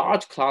the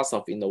large class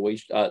of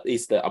innovation,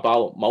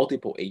 about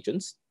multiple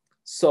agents.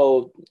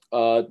 So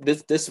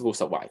this will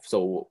survive.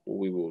 So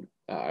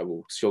I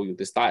will show you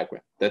this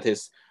diagram. That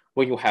is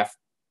when you have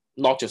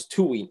not just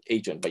two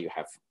agents, but you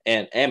have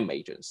M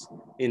agents.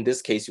 In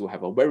this case, you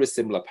have a very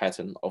similar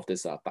pattern of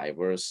this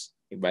diverse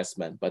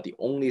investment. But the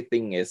only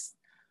thing is,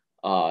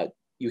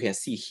 you can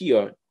see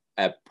here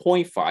at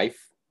 0.5,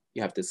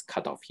 you have this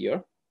cutoff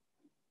here.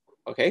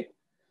 Okay,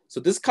 so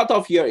this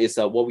cutoff here is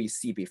what we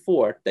see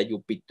before, that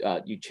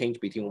you change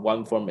between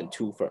one firm and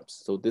two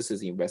firms. So this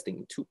is investing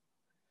in two.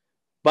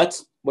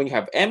 But when you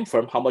have M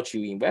firm, how much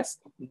you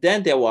invest,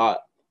 then there are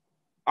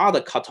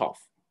other cutoff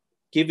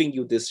giving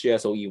you this share.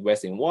 So you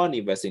invest in one,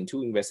 invest in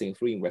two, invest in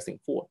three, invest in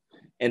four.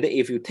 And then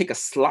if you take a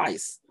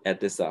slice at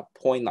this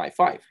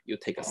 0.95, you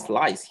take a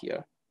slice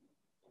here,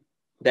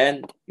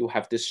 then you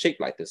have this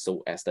shape like this.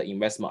 So as the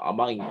investment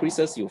amount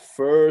increases, you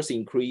first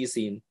increase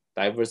in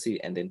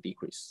diversity and then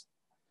decrease.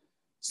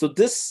 So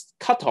this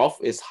cutoff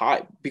is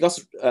high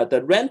because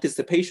the rent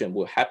dissipation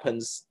will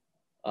happen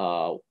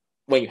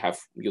when you have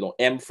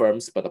M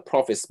firms, but the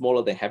profit is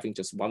smaller than having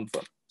just one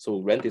firm. So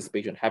rent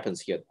dissipation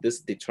happens here.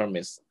 This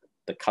determines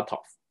the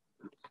cutoff.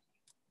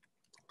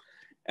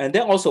 And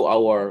then also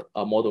our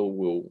model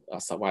will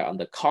survive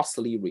under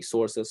costly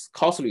resources.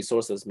 Costly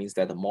resources means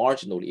that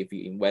marginally, if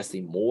you invest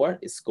in more,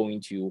 it's going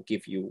to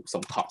give you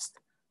some cost.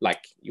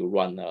 Like you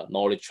run a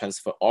knowledge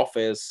transfer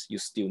office, you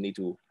still need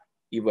to,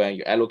 even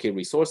you allocate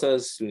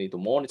resources, you need to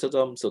monitor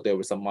them. So there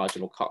is some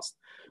marginal cost.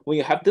 When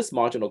you have this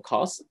marginal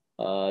cost,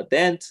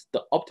 then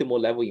the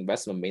optimal level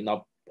investment may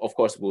not, of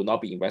course, will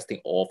not be investing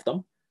all of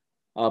them,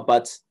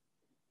 but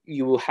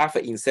you will have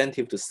an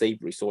incentive to save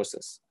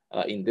resources.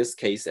 In this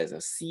case, as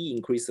a C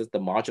increases, the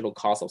marginal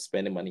cost of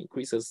spending money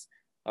increases,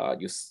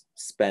 you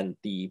spend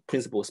the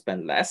principal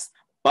spend less,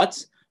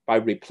 but by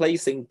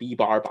replacing B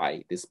bar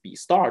by this B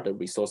star, the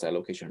resource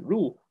allocation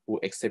rule will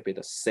exhibit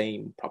the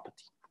same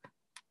property.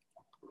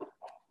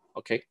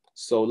 Okay,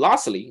 so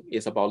lastly,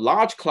 it's about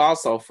large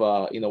class of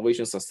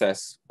innovation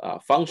success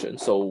function.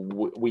 So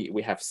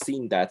we have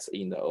seen that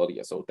in the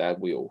earlier, so that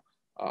will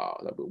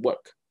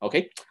work.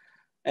 Okay,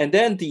 and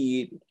then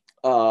the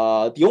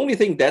only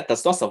thing that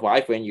does not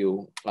survive when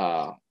you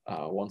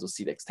want to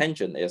see the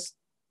extension is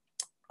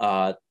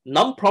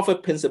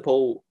non-profit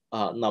principle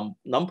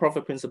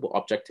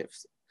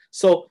objectives.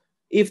 So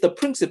if the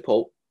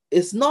principle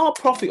is not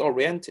profit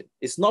oriented,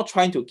 it's not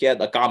trying to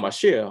get a gamma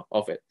share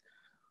of it,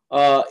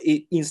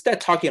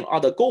 instead targeting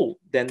other goal,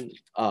 then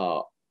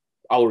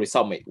our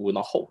result will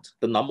not hold.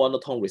 The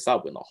non-monotone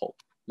result will not hold.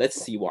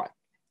 Let's see why.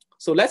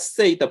 So let's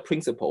say the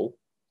principle,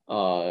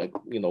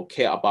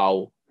 care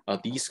about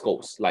these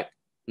goals, like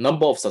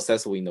number of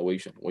successful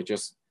innovation, which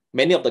is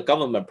many of the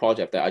government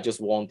projects that I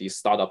just want this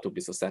startup to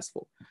be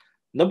successful.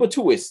 Number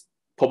two is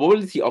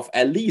probability of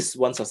at least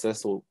one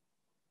successful,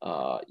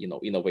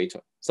 innovator.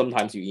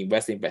 Sometimes you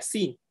invest in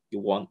vaccine, you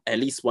want at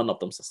least one of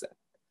them success.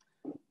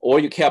 Or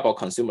you care about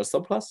consumer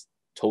surplus,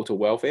 total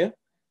welfare.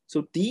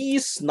 So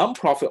these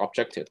non-profit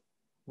objectives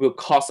will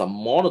cause a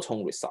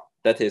monotone result.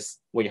 That is,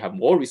 when you have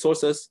more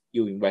resources,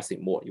 you invest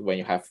in more. When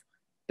you have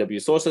the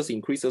resources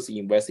increases,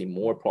 you invest in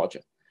more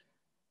projects.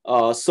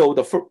 So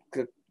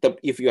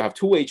if you have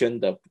two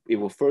agents, it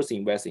will first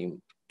invest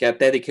in,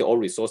 dedicate all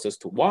resources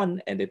to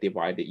one, and then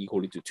divide it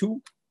equally to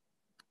two.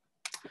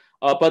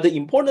 But the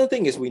important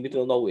thing is we need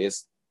to know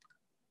is,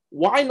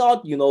 why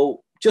not,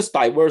 just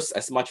diverse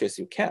as much as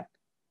you can?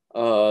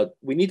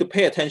 We need to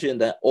pay attention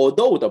that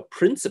although the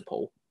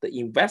principal, the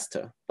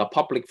investor, the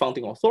public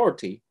funding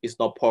authority is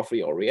not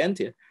profit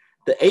oriented,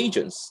 the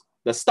agents,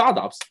 the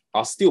startups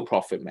are still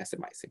profit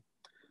maximizing.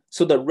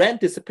 So the rent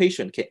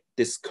dissipation can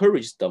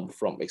discourage them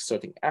from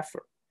exerting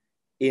effort.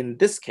 In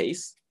this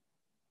case,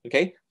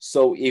 okay,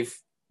 so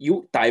if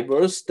you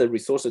diverse the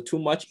resources too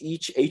much,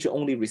 each agent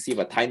only receive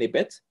a tiny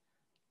bit,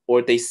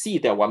 or they see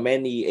that while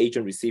many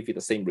agents receive the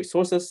same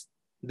resources,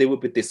 they will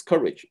be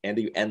discouraged and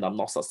you end up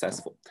not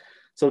successful.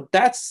 So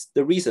that's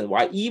the reason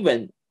why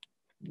even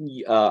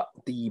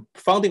the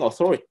founding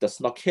authority does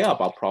not care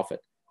about profit.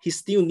 He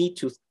still need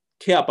to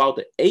care about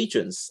the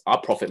agents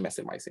are profit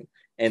maximizing,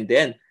 and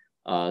then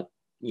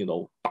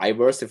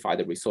diversify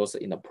the resources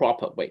in a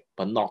proper way,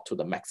 but not to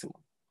the maximum.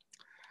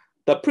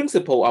 The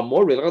principal are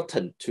more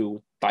reluctant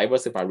to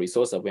diversify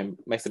resources when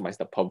maximize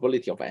the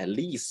probability of at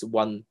least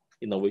one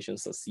innovation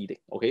succeeding.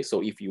 Okay,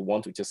 so if you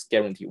want to just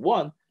guarantee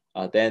one,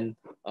 then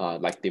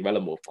like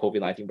development of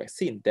COVID-19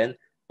 vaccine, then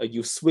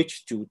you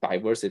switch to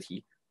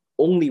diversity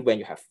only when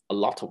you have a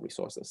lot of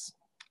resources.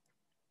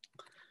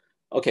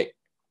 Okay,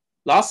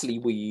 lastly,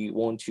 we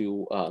want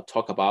to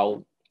talk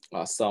about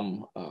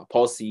some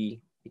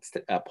policy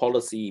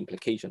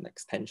implication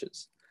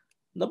extensions.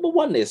 Number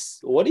one is,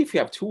 what if you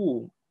have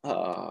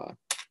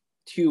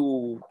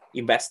two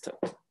investors?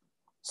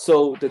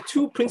 So the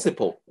two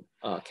principal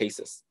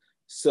cases.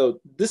 So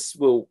this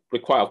will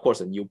require, of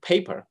course, a new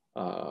paper,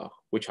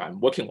 which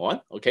I'm working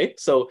on. Okay,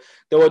 so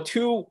there were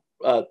two,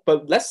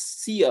 but let's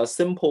see a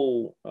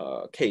simple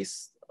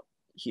case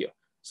here.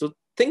 So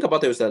think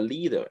about there's a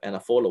leader and a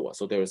follower.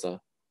 So there's a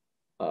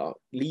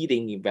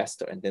leading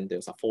investor, and then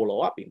there's a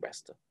follow-up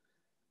investor,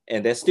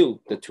 and there's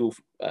still the two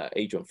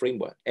agent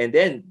framework. And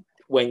then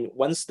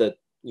once the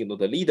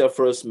leader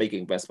first make an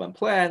investment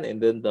plan,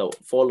 and then the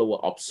follower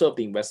observe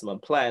the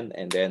investment plan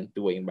and then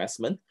do an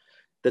investment,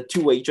 the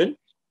two agent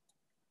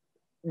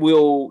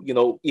will,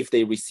 if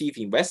they receive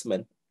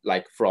investment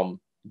like from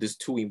these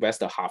two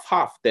investor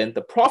half, then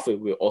the profit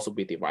will also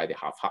be divided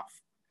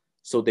half.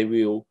 So they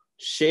will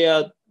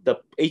share, the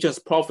agent's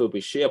profit will be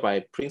shared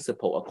by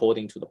principal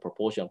according to the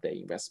proportion of their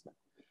investment.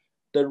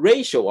 The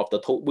ratio of the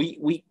total,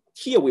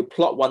 here we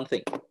plot one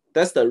thing.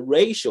 That's the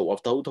ratio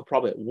of the total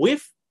profit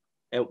with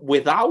and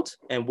without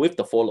and with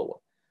the follower.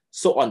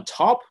 So on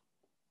top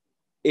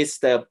is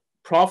the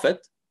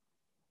profit,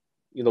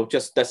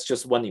 that's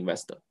just one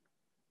investor.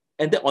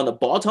 And then on the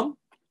bottom,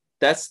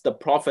 that's the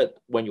profit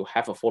when you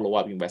have a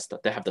follow-up investor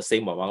that have the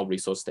same amount of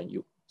resource than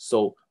you.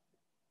 So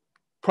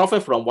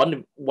profit from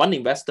one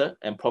investor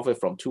and profit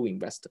from two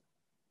investors.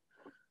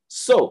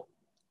 So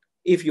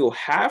if you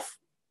have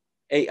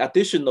an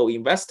additional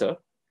investor,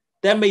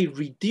 that may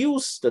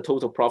reduce the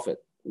total profit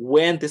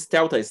when this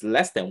delta is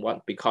less than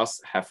one, because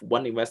have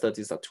one investor,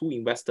 these are two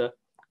investors.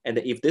 And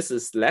if this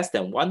is less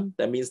than one,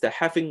 that means that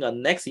having a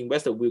next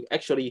investor will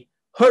actually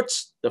hurt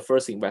the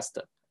first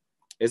investor.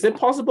 Is it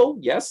possible?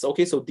 Yes.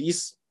 Okay, so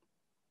these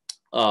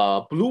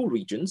blue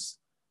regions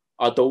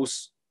are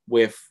those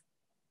with,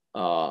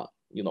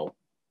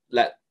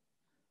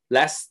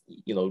 less,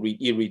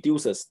 it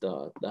reduces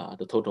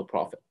the total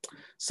profit.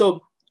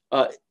 So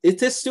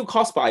it is still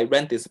caused by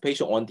rent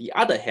dissipation. On the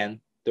other hand,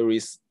 there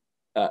is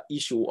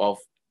issue of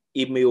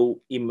it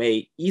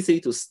may easily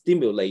to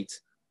stimulate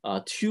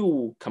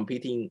two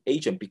competing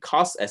agents,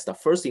 because as the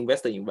first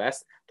investor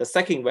invests, the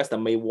second investor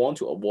may want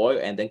to avoid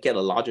and then get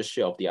a larger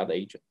share of the other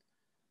agent.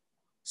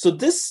 So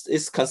this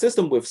is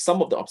consistent with some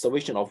of the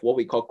observation of what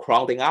we call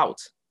crowding out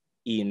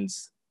in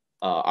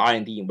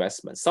R&D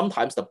investment.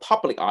 Sometimes the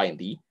public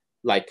R&D,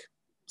 like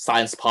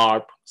Science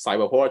Park,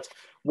 Cyberport,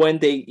 when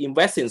they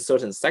invest in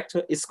certain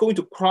sector, it's going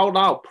to crowd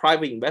out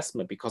private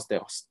investment because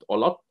there's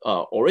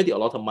already a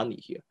lot of money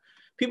here.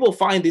 People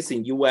find this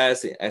in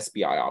US, in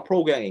SBIR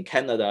program, in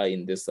Canada,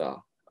 in this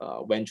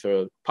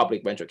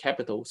public venture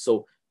capital.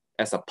 So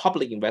as a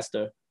public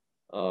investor,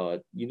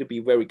 you need to be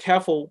very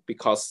careful,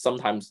 because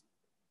sometimes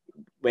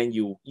when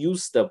you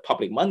use the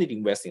public money to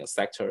invest in a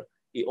sector,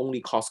 it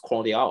only costs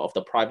crowding out of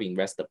the private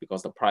investor,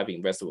 because the private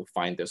investor will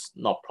find this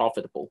not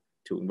profitable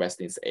to invest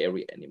in this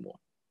area anymore.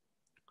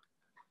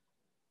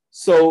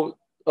 So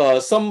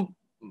some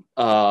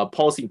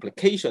policy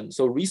implications.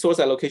 So resource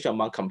allocation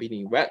among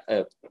competing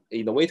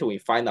innovators, we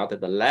find out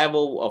that the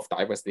level of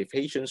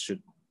diversification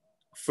should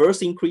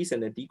first increase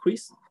and then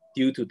decrease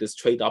due to this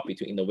trade-off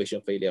between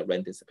innovation failure and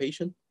rent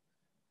dissipation.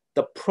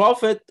 The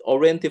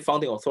profit-oriented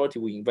founding authority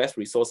will invest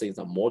resources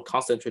in a more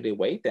concentrated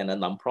way than the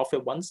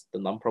non-profit ones. The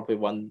non-profit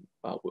one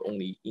will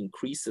only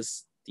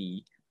increases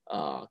the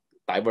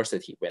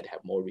diversity when they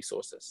have more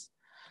resources.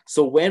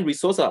 So when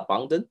resources are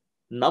abundant,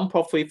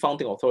 non-profit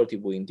founding authority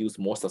will induce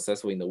more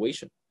successful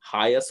innovation,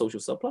 higher social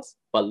surplus,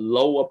 but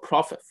lower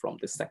profit from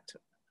this sector.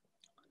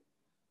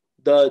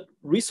 The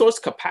resource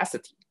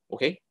capacity,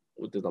 okay,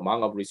 with the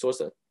amount of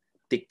resources,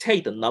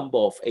 dictate the number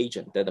of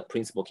agents that the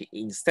principal can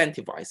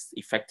incentivize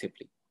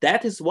effectively.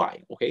 That is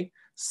why, okay,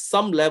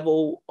 some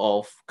level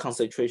of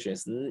concentration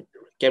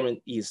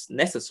is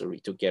necessary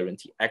to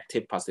guarantee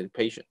active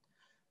participation.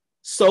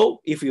 So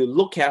if you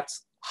look at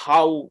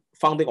how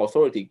founding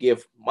authority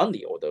give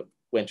money or the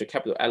venture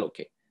capital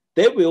allocate,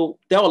 there are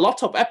a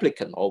lot of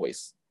applicants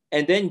always.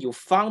 And then you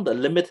found a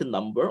limited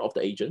number of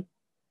the agent,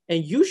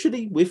 and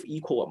usually with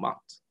equal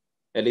amount,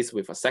 at least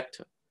with a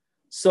sector.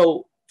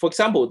 So for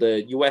example,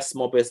 the US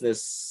Small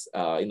Business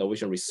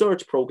Innovation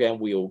Research Program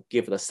will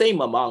give the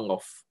same amount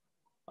of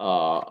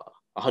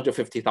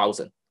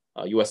 $150,000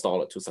 US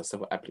dollar to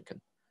successful applicant,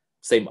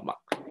 same amount.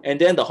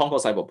 And then the Hong Kong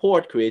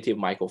Cyberport Creative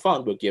Micro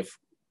Fund will give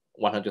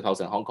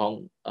 100,000 Hong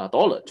Kong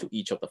dollar to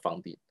each of the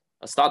fundee.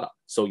 startup.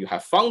 So you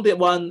have funded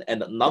one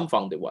and a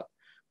non-funded one.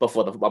 But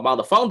for the amount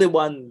of funded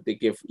one, they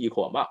give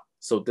equal amount.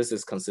 So this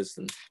is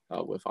consistent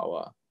with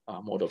our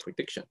model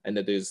prediction. And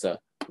it is,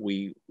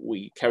 we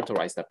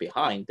characterize that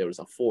behind there is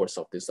a force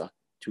of this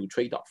two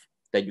trade-off,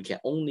 that you can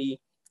only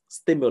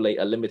stimulate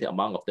a limited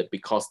amount of them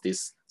because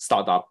these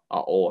startups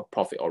are all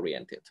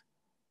profit-oriented.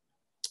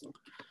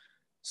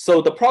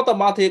 So the product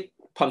market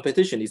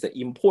competition is an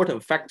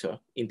important factor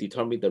in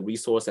determining the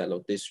resource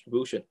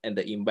distribution and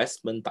the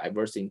investment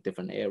diversity in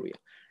different areas.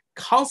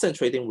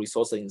 Concentrating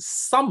resources in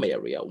some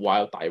area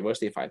while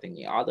diversifying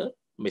in other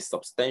may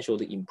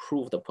substantially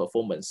improve the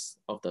performance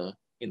of the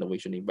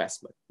innovation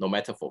investment, no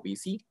matter for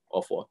VC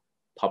or for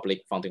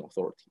public funding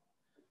authority.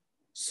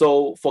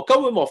 So for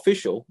government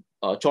official,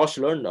 George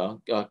Lerner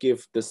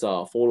give this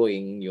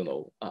following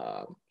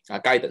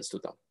guidance to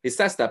them. He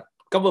says that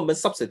government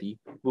subsidy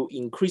will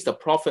increase the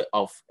profit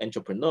of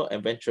entrepreneur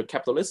and venture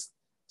capitalists.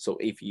 So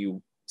if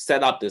you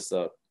set up this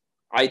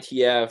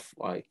ITF,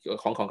 like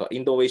Hong Kong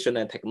Innovation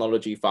and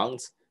Technology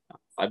Funds,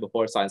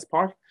 Cyberport Science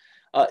Park,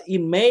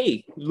 it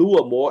may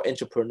lure more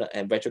entrepreneur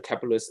and venture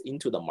capitalists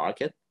into the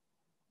market,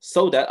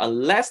 so that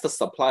unless the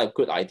supply of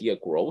good idea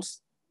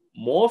grows,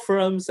 more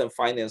firms and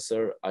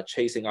financiers are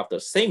chasing after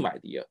the same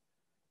idea.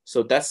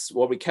 So that's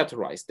what we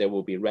characterize. There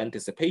will be rent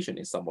dissipation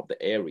in some of the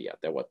area.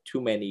 There were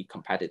too many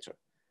competitors.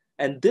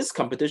 And this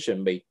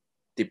competition may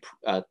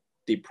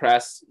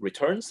depress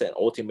returns and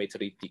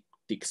ultimately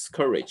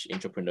discourage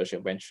entrepreneurship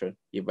and venture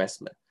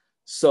investment.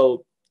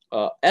 So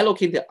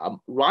allocate the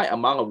right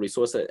amount of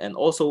resources and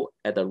also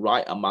at the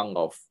right amount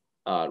of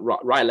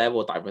right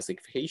level of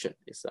diversification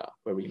is a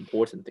very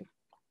important thing.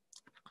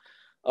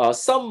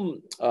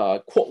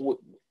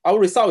 Our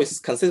result is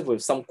consistent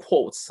with some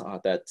quotes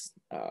that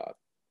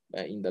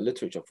in the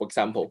literature. For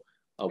example,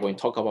 when we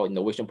talk about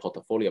innovation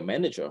portfolio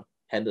manager,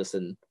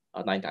 Henderson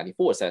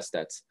 1994 says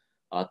that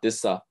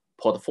this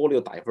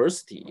portfolio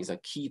diversity is a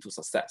key to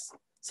success.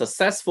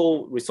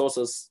 Successful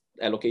resources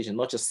allocation,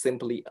 not just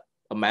simply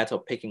a matter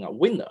of picking a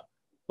winner,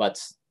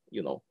 but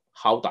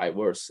how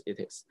diverse it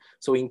is.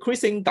 So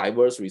increasing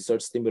diverse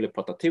research stimulates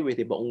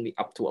productivity, but only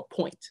up to a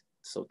point.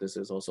 So this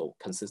is also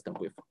consistent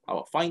with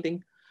our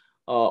finding.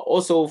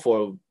 Also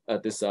for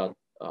this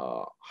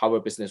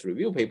Harvard Business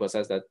Review paper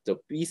says that the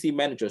VC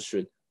managers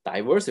should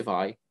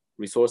diversify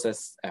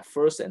resources at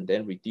first and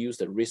then reduce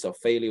the risk of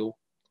failure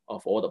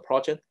of all the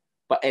project.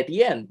 But at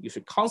the end, you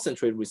should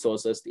concentrate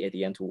resources at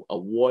the end to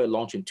avoid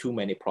launching too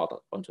many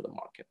products onto the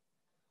market.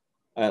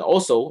 And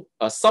also,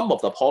 some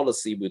of the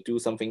policy will do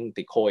something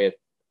they call it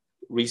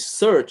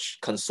research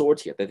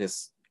consortia, that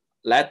is,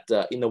 let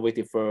the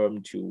innovative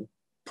firm to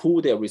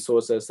pool their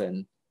resources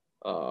and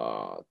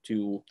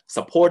to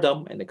support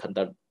them and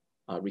conduct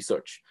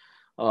research.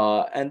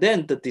 And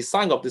then the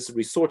design of this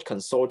research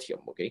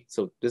consortium, okay?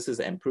 So this is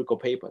an empirical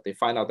paper. They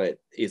find out that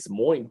it's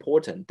more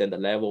important than the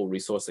level of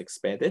resource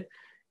expended.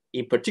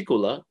 In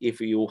particular,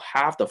 if you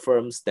have the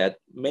firms that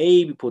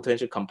may be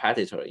potential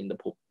competitor in the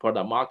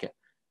product market,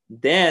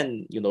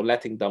 then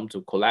letting them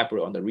to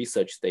collaborate on the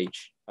research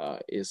stage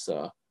is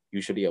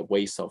usually a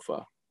waste of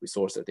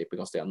resources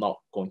because they are not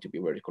going to be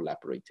very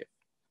collaborative.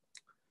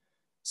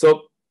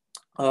 So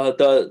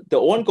the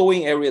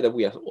ongoing area that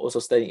we are also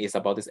studying is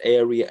about this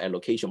area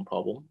allocation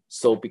problem.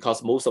 So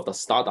because most of the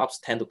startups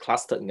tend to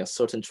cluster in a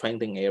certain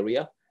trending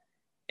area,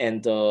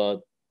 and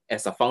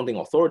as a funding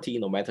authority,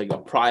 no matter you're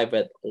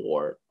private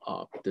or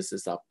this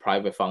is a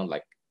private fund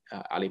like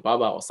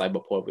Alibaba or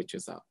Cyberport, which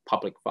is a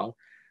public fund,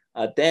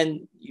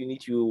 then we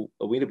need to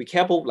be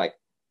careful like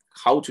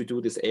how to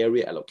do this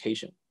area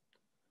allocation.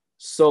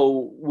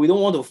 So we don't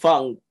want to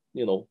fund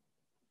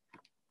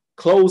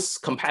close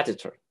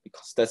competitor,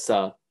 because that's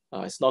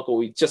it's not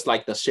going, just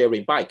like the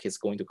sharing bike is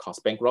going to cause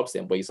bankruptcy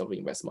and waste of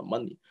investment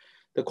money.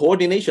 The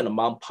coordination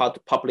among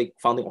public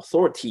funding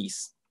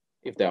authorities,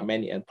 if there are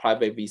many, and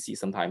private VC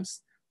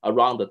sometimes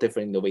around the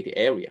different innovative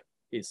area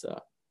is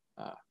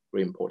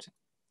very important.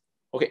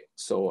 Okay,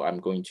 so I'm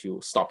going to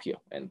stop here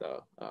and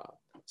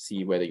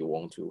see whether you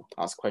want to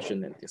ask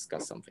questions and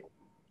discuss something.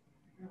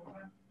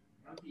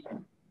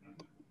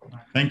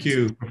 Thank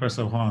you,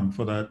 Professor Huang,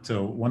 for that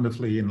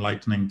wonderfully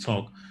enlightening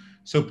talk.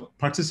 So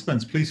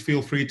participants, please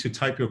feel free to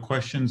type your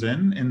questions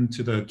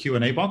into the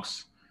Q&A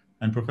box.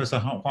 And Professor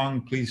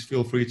Huang, please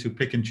feel free to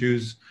pick and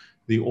choose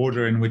the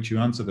order in which you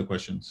answer the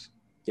questions.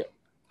 Yeah.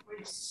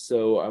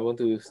 So I want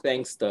to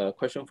thank the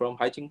question from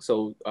Haijing.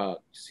 So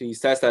she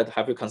says that,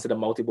 have you considered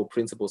multiple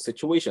principal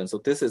situations? So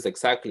this is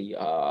exactly,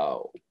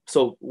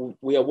 so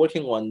we are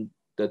working on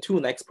the two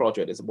next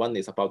projects. One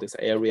is about this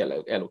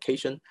area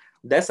allocation.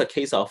 That's a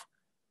case of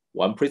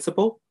one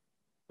principle,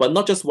 but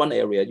not just one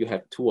area, you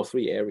have 2 or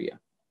 3 areas.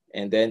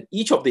 And then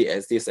each of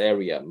this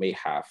area may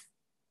have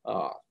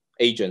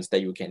agents that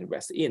you can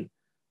invest in,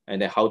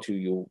 and then how do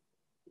you,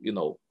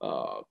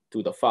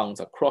 do the funds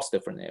across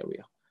different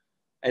areas.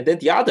 And then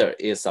the other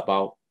is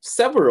about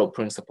several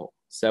principals,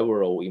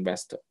 several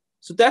investors.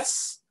 So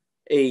that's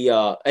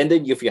and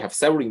then if you have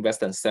several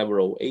investors and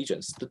several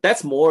agents,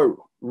 that's more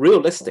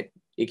realistic.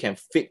 It can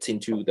fit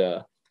into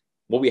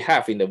what we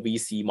have in the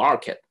VC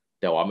market.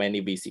 there are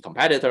many VC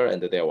competitors,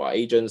 and there are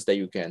agents that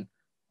you can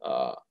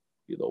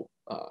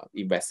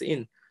invest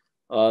in.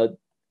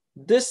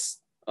 This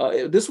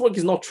work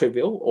is not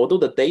trivial, although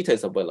the data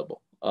is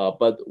available.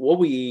 But what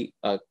we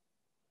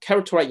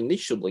characterize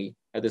initially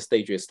at this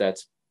stage is that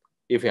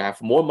if you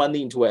have more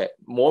money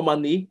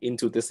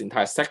into this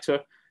entire sector,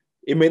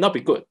 it may not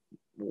be good.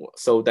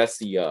 So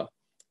that's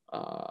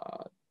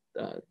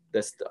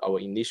our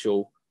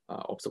initial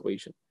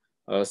observation.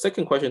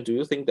 Second question, do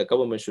you think the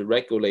government should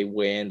regulate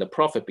when the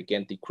profit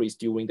began decrease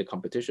during the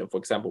competition? For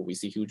example, we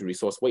see huge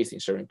resource waste in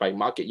sharing bike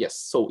market. Yes,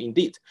 so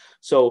indeed.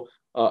 So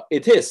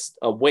it is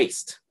a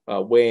waste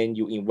when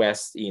you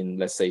invest in,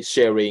 let's say,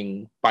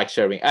 bike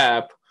sharing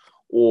app,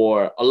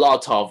 or a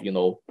lot of,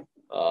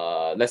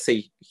 let's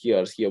say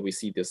here we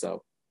see this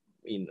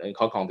in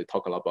Hong Kong, they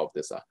talk a lot about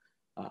this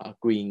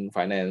green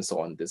finance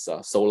on this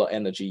solar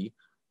energy,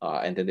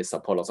 and then they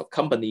support lots of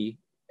company.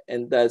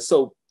 And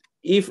so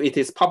if it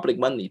is public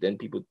money, then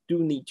people do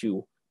need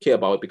to care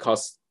about it,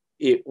 because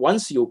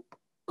once you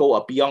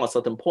go beyond a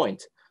certain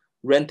point,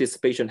 rent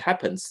dissipation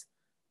happens,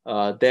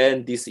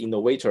 then this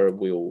innovator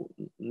will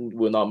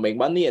not make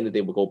money, and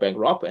they will go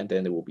bankrupt, and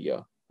then it will be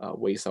a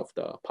waste of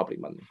the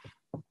public money.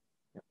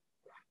 Yeah.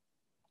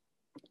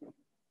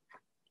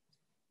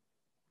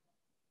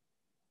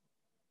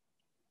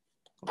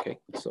 Okay,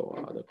 so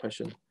the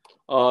question,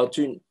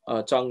 Zhang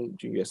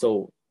Junye,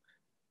 so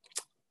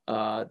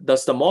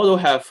does the model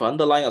have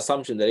underlying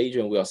assumption that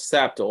agent will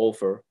accept the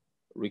offer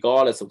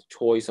regardless of the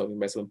choice of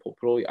investment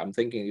portfolio? I'm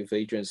thinking if the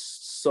agent is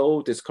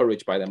so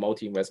discouraged by the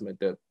multi-investment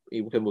that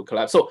it will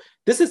collapse. So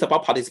this is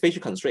about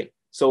participation constraint.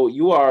 So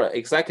you are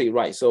exactly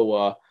right.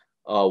 So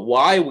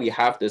why we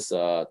have this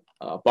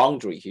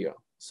boundary here?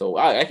 So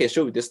I can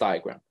show you this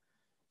diagram.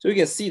 So you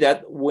can see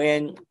that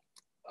when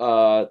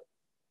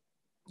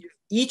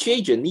each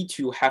agent needs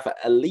to have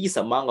at least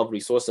amount of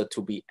resources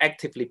to be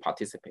actively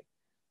participate.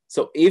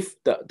 So if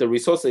the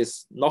resource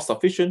is not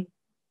sufficient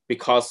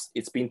because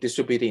it's being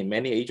distributed in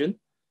many agents,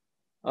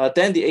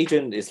 then the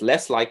agent is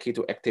less likely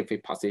to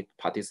actively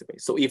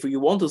participate. So if you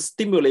want to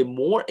stimulate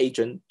more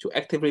agents to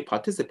actively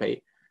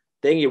participate,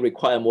 then you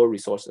require more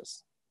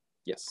resources.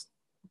 Yes.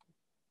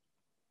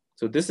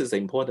 So this is an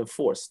important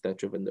force that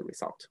driven the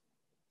result.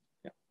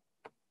 Yeah.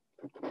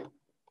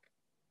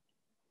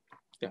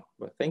 Yeah,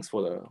 but thanks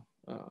for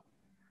the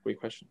great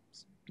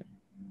questions.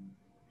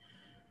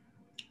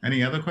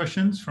 Any other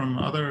questions from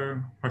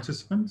other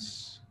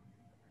participants?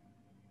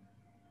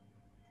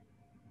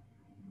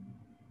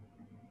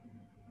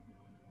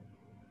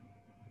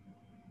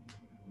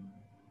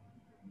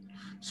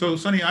 So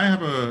Sunny, I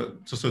have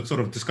just a sort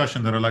of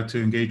discussion that I'd like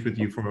to engage with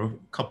you for a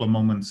couple of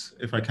moments,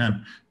 if I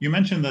can. You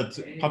mentioned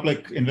that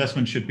public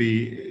investment should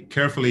be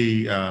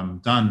carefully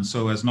done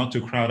so as not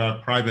to crowd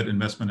out private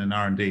investment in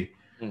R&D.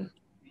 Mm.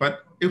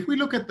 But if we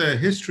look at the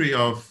history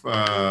of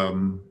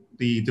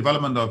the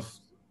development of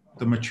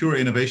the mature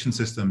innovation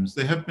systems,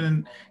 they have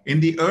been in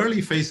the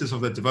early phases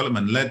of the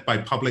development led by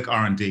public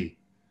R&D.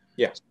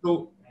 Yeah.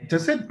 So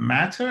does it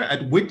matter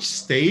at which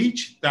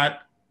stage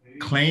that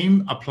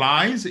claim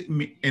applies?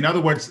 In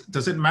other words,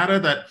 does it matter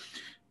that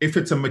if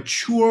it's a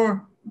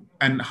mature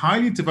and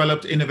highly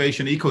developed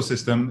innovation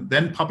ecosystem,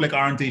 then public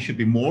R&D should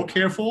be more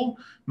careful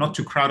not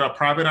to crowd out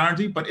private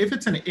R&D? But if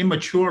it's an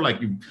immature,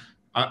 like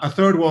a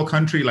third world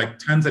country like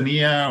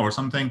Tanzania or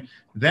something,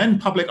 then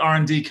public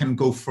R&D can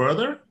go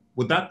further.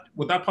 Would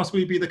that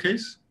possibly be the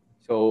case?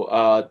 So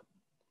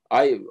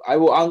I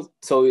will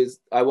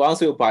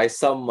answer you by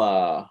some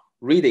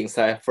readings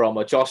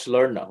from Josh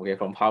Lerner, okay,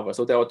 from Harvard.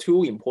 So there are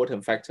two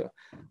important factors.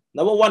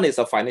 Number one is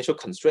a financial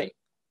constraint.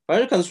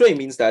 Financial constraint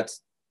means that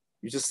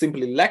you just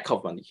simply lack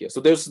of money here.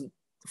 So there's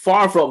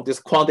far from this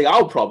quantity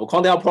out problem.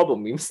 Quantity out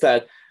problem means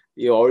that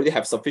you already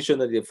have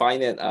sufficiently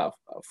finite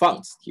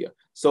funds here.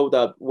 So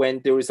that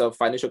when there is a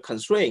financial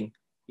constraint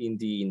in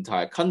the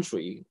entire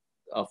country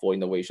for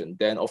innovation,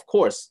 then of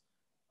course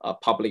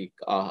public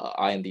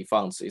R&D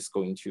funds is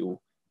going to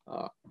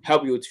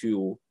help you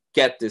to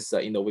get this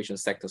innovation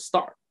sector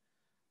start.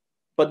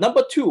 But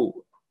number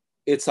two,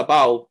 it's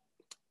about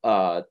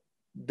the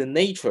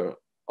nature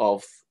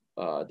of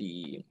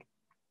the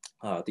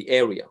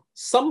area.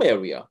 Some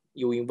area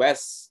you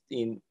invest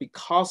in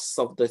because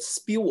of the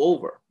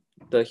spillover,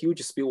 the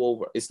huge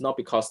spillover. It's not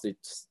because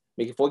it's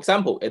making. For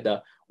example,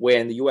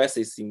 when the US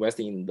is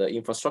investing in the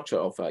infrastructure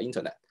of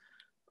internet,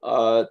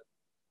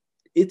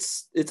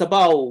 it's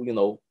about,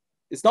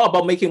 it's not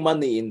about making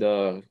money in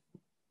the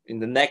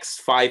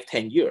next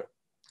 5-10 years.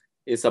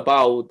 It's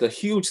about the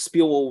huge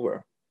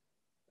spillover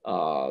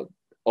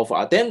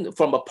then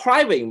from a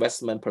private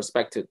investment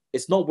perspective,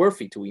 it's not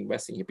worthy to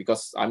invest in it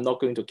because I'm not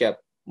going to get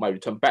my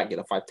return back in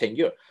 5-10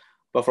 years.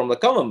 But from the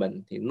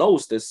government, it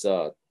knows this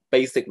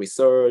basic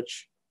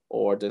research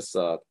or this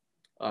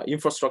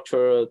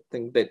infrastructure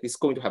thing that is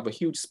going to have a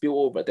huge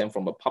spillover. Then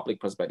from a public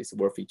perspective, it's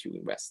worthy to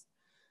invest.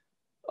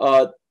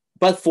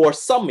 But for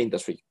some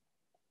industry,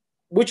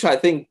 which I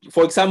think,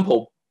 for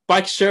example,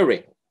 bike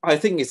sharing, I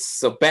think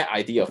it's a bad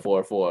idea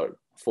for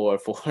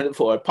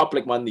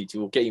public money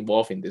to get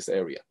involved in this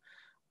area.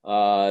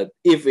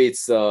 if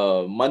it's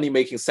a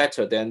money-making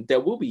sector, then there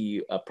will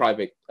be a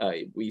private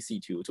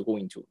VC to go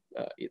into.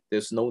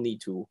 There's no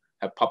need to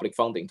have public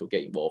funding to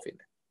get involved in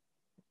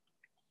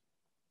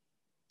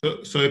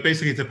it. So it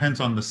basically depends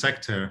on the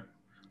sector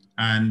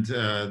and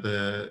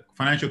the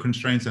financial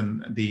constraints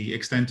and the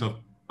extent of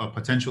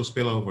potential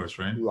spillovers,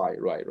 right?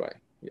 Right.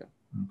 Yeah.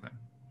 Okay.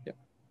 Yeah.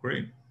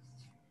 Great.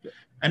 Yeah.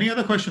 Any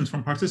other questions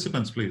from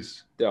participants,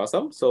 please? There are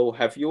some. So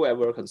have you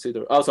ever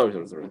considered, oh, sorry.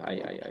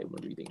 I'm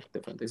reading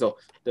differently. So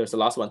there's the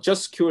last one.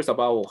 Just curious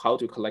about how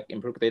to collect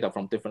empirical data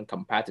from different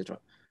competitor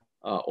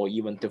or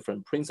even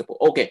different principal.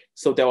 Okay,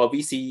 so there are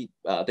VC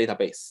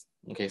database.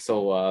 Okay,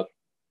 so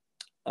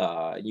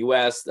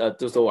US,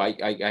 so I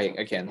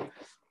can,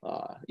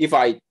 if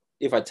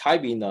I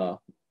type in,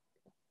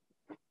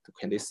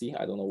 can they see?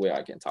 I don't know where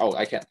I can. Oh,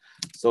 I can.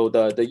 So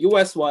the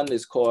US one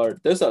is called,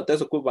 there's a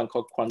good one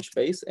called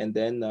Crunchbase, and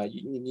then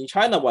in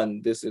China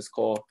one, this is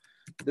called,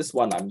 this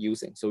one I'm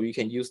using. So you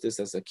can use this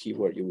as a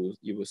keyword. You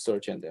will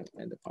search and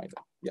find it.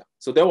 Yeah.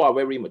 So there are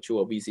very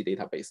mature VC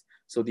database.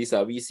 So these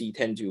are VC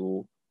tend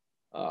to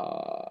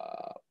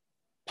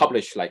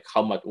publish like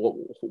how much,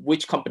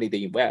 which company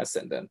they invest,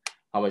 and then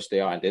how much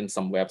they are, and then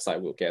some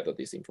website will gather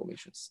these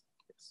informations.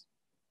 Yes.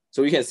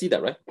 So you can see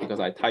that, right? Because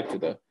I typed to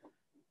the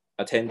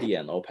attendee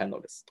and all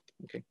panelists.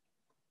 Okay.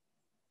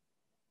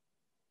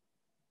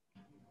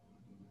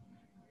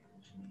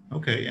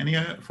 Okay. Any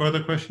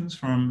further questions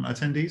from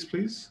attendees,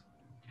 please?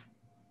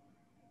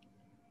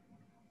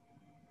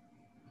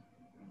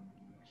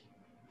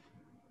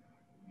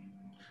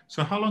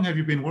 So how long have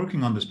you been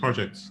working on this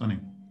project, Sunny?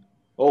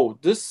 Oh,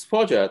 this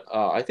project,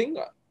 I think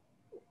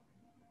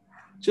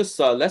just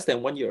less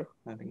than 1 year.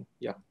 I think,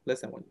 yeah,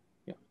 less than 1 year.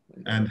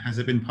 Yeah. And has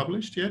it been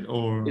published yet,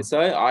 or? It's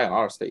an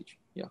IR stage.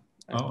 Yeah.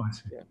 Oh, I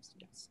see.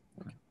 Yes.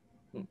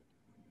 Okay.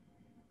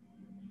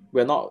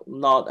 We're not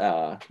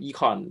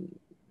econ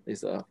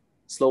is a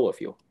slower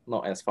field,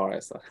 not as far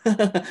as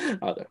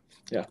other.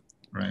 Yeah.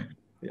 Right.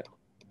 Yeah.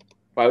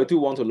 But I do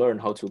want to learn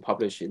how to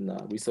publish in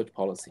research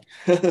policy.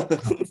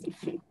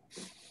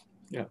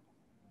 Yeah.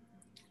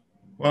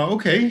 Well,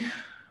 okay.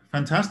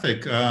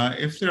 Fantastic.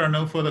 If there are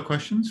no further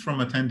questions from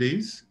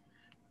attendees,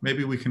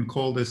 maybe we can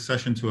call this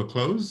session to a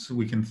close.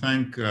 We can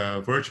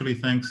virtually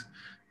thank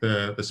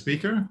the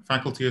speaker,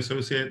 faculty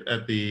associate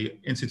at the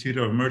Institute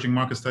of Emerging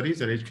Market Studies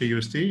at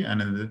HKUST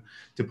and in the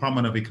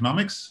Department of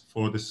Economics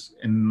for this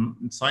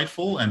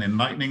insightful and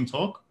enlightening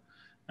talk.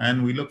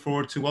 And we look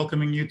forward to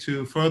welcoming you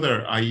to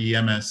further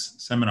IEMS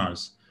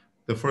seminars,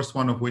 the first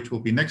one of which will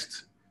be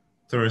next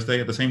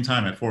Thursday at the same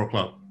time at 4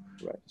 o'clock.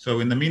 Right. So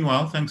in the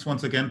meanwhile, thanks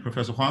once again,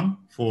 Professor Huang,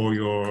 for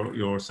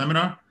your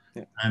seminar.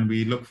 Yeah. And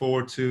we look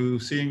forward to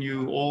seeing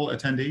you all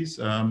attendees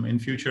in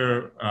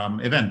future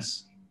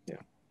events. Yeah.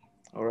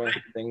 All right.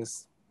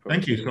 Thanks.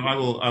 Thank you. So I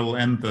will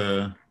end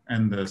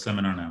the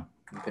seminar now.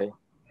 Okay.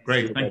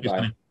 Great. Thank you,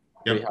 Sunny.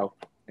 Yep.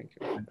 Thank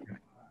you. Thank you.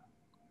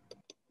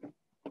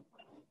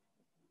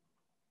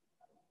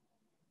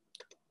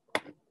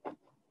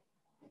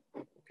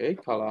 Okay,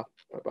 Carla.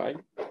 Bye-bye.